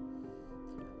God.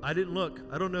 I didn't look.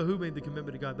 I don't know who made the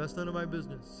commitment to God. That's none of my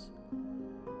business.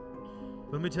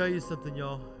 Let me tell you something,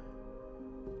 y'all.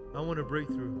 I want a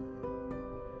breakthrough.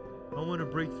 I want a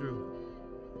breakthrough.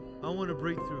 I want a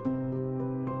breakthrough.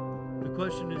 The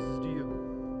question is do you?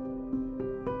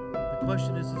 The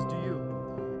question is do you?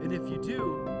 And if you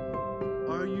do,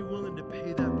 are you willing to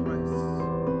pay that price?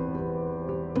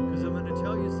 Because I'm going to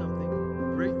tell you something.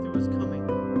 Breakthrough is coming.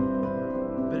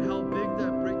 But how big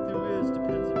that breakthrough is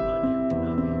depends upon you,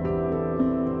 not me.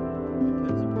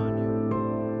 Depends upon you.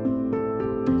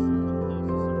 Lisa, come close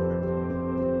with some prayer. Love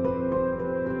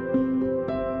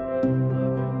you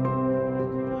tonight.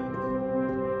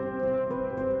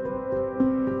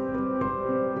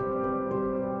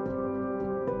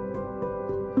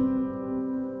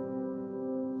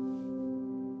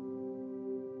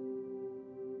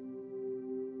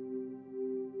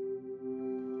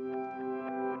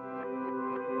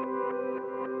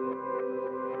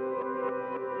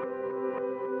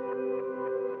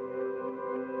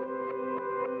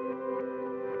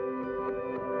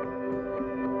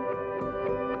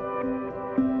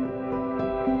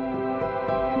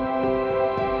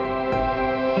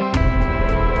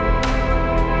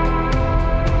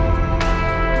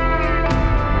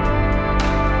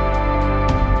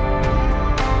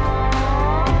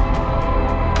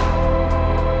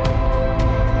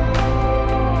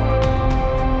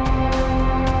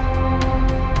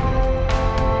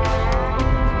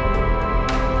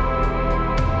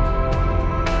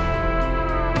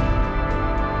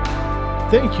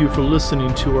 Thank you for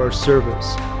listening to our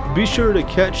service. Be sure to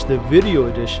catch the video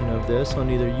edition of this on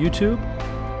either YouTube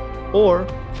or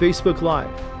Facebook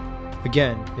Live.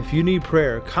 Again, if you need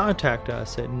prayer, contact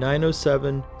us at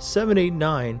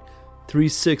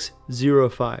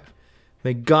 907-789-3605.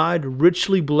 May God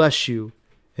richly bless you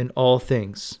in all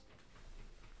things.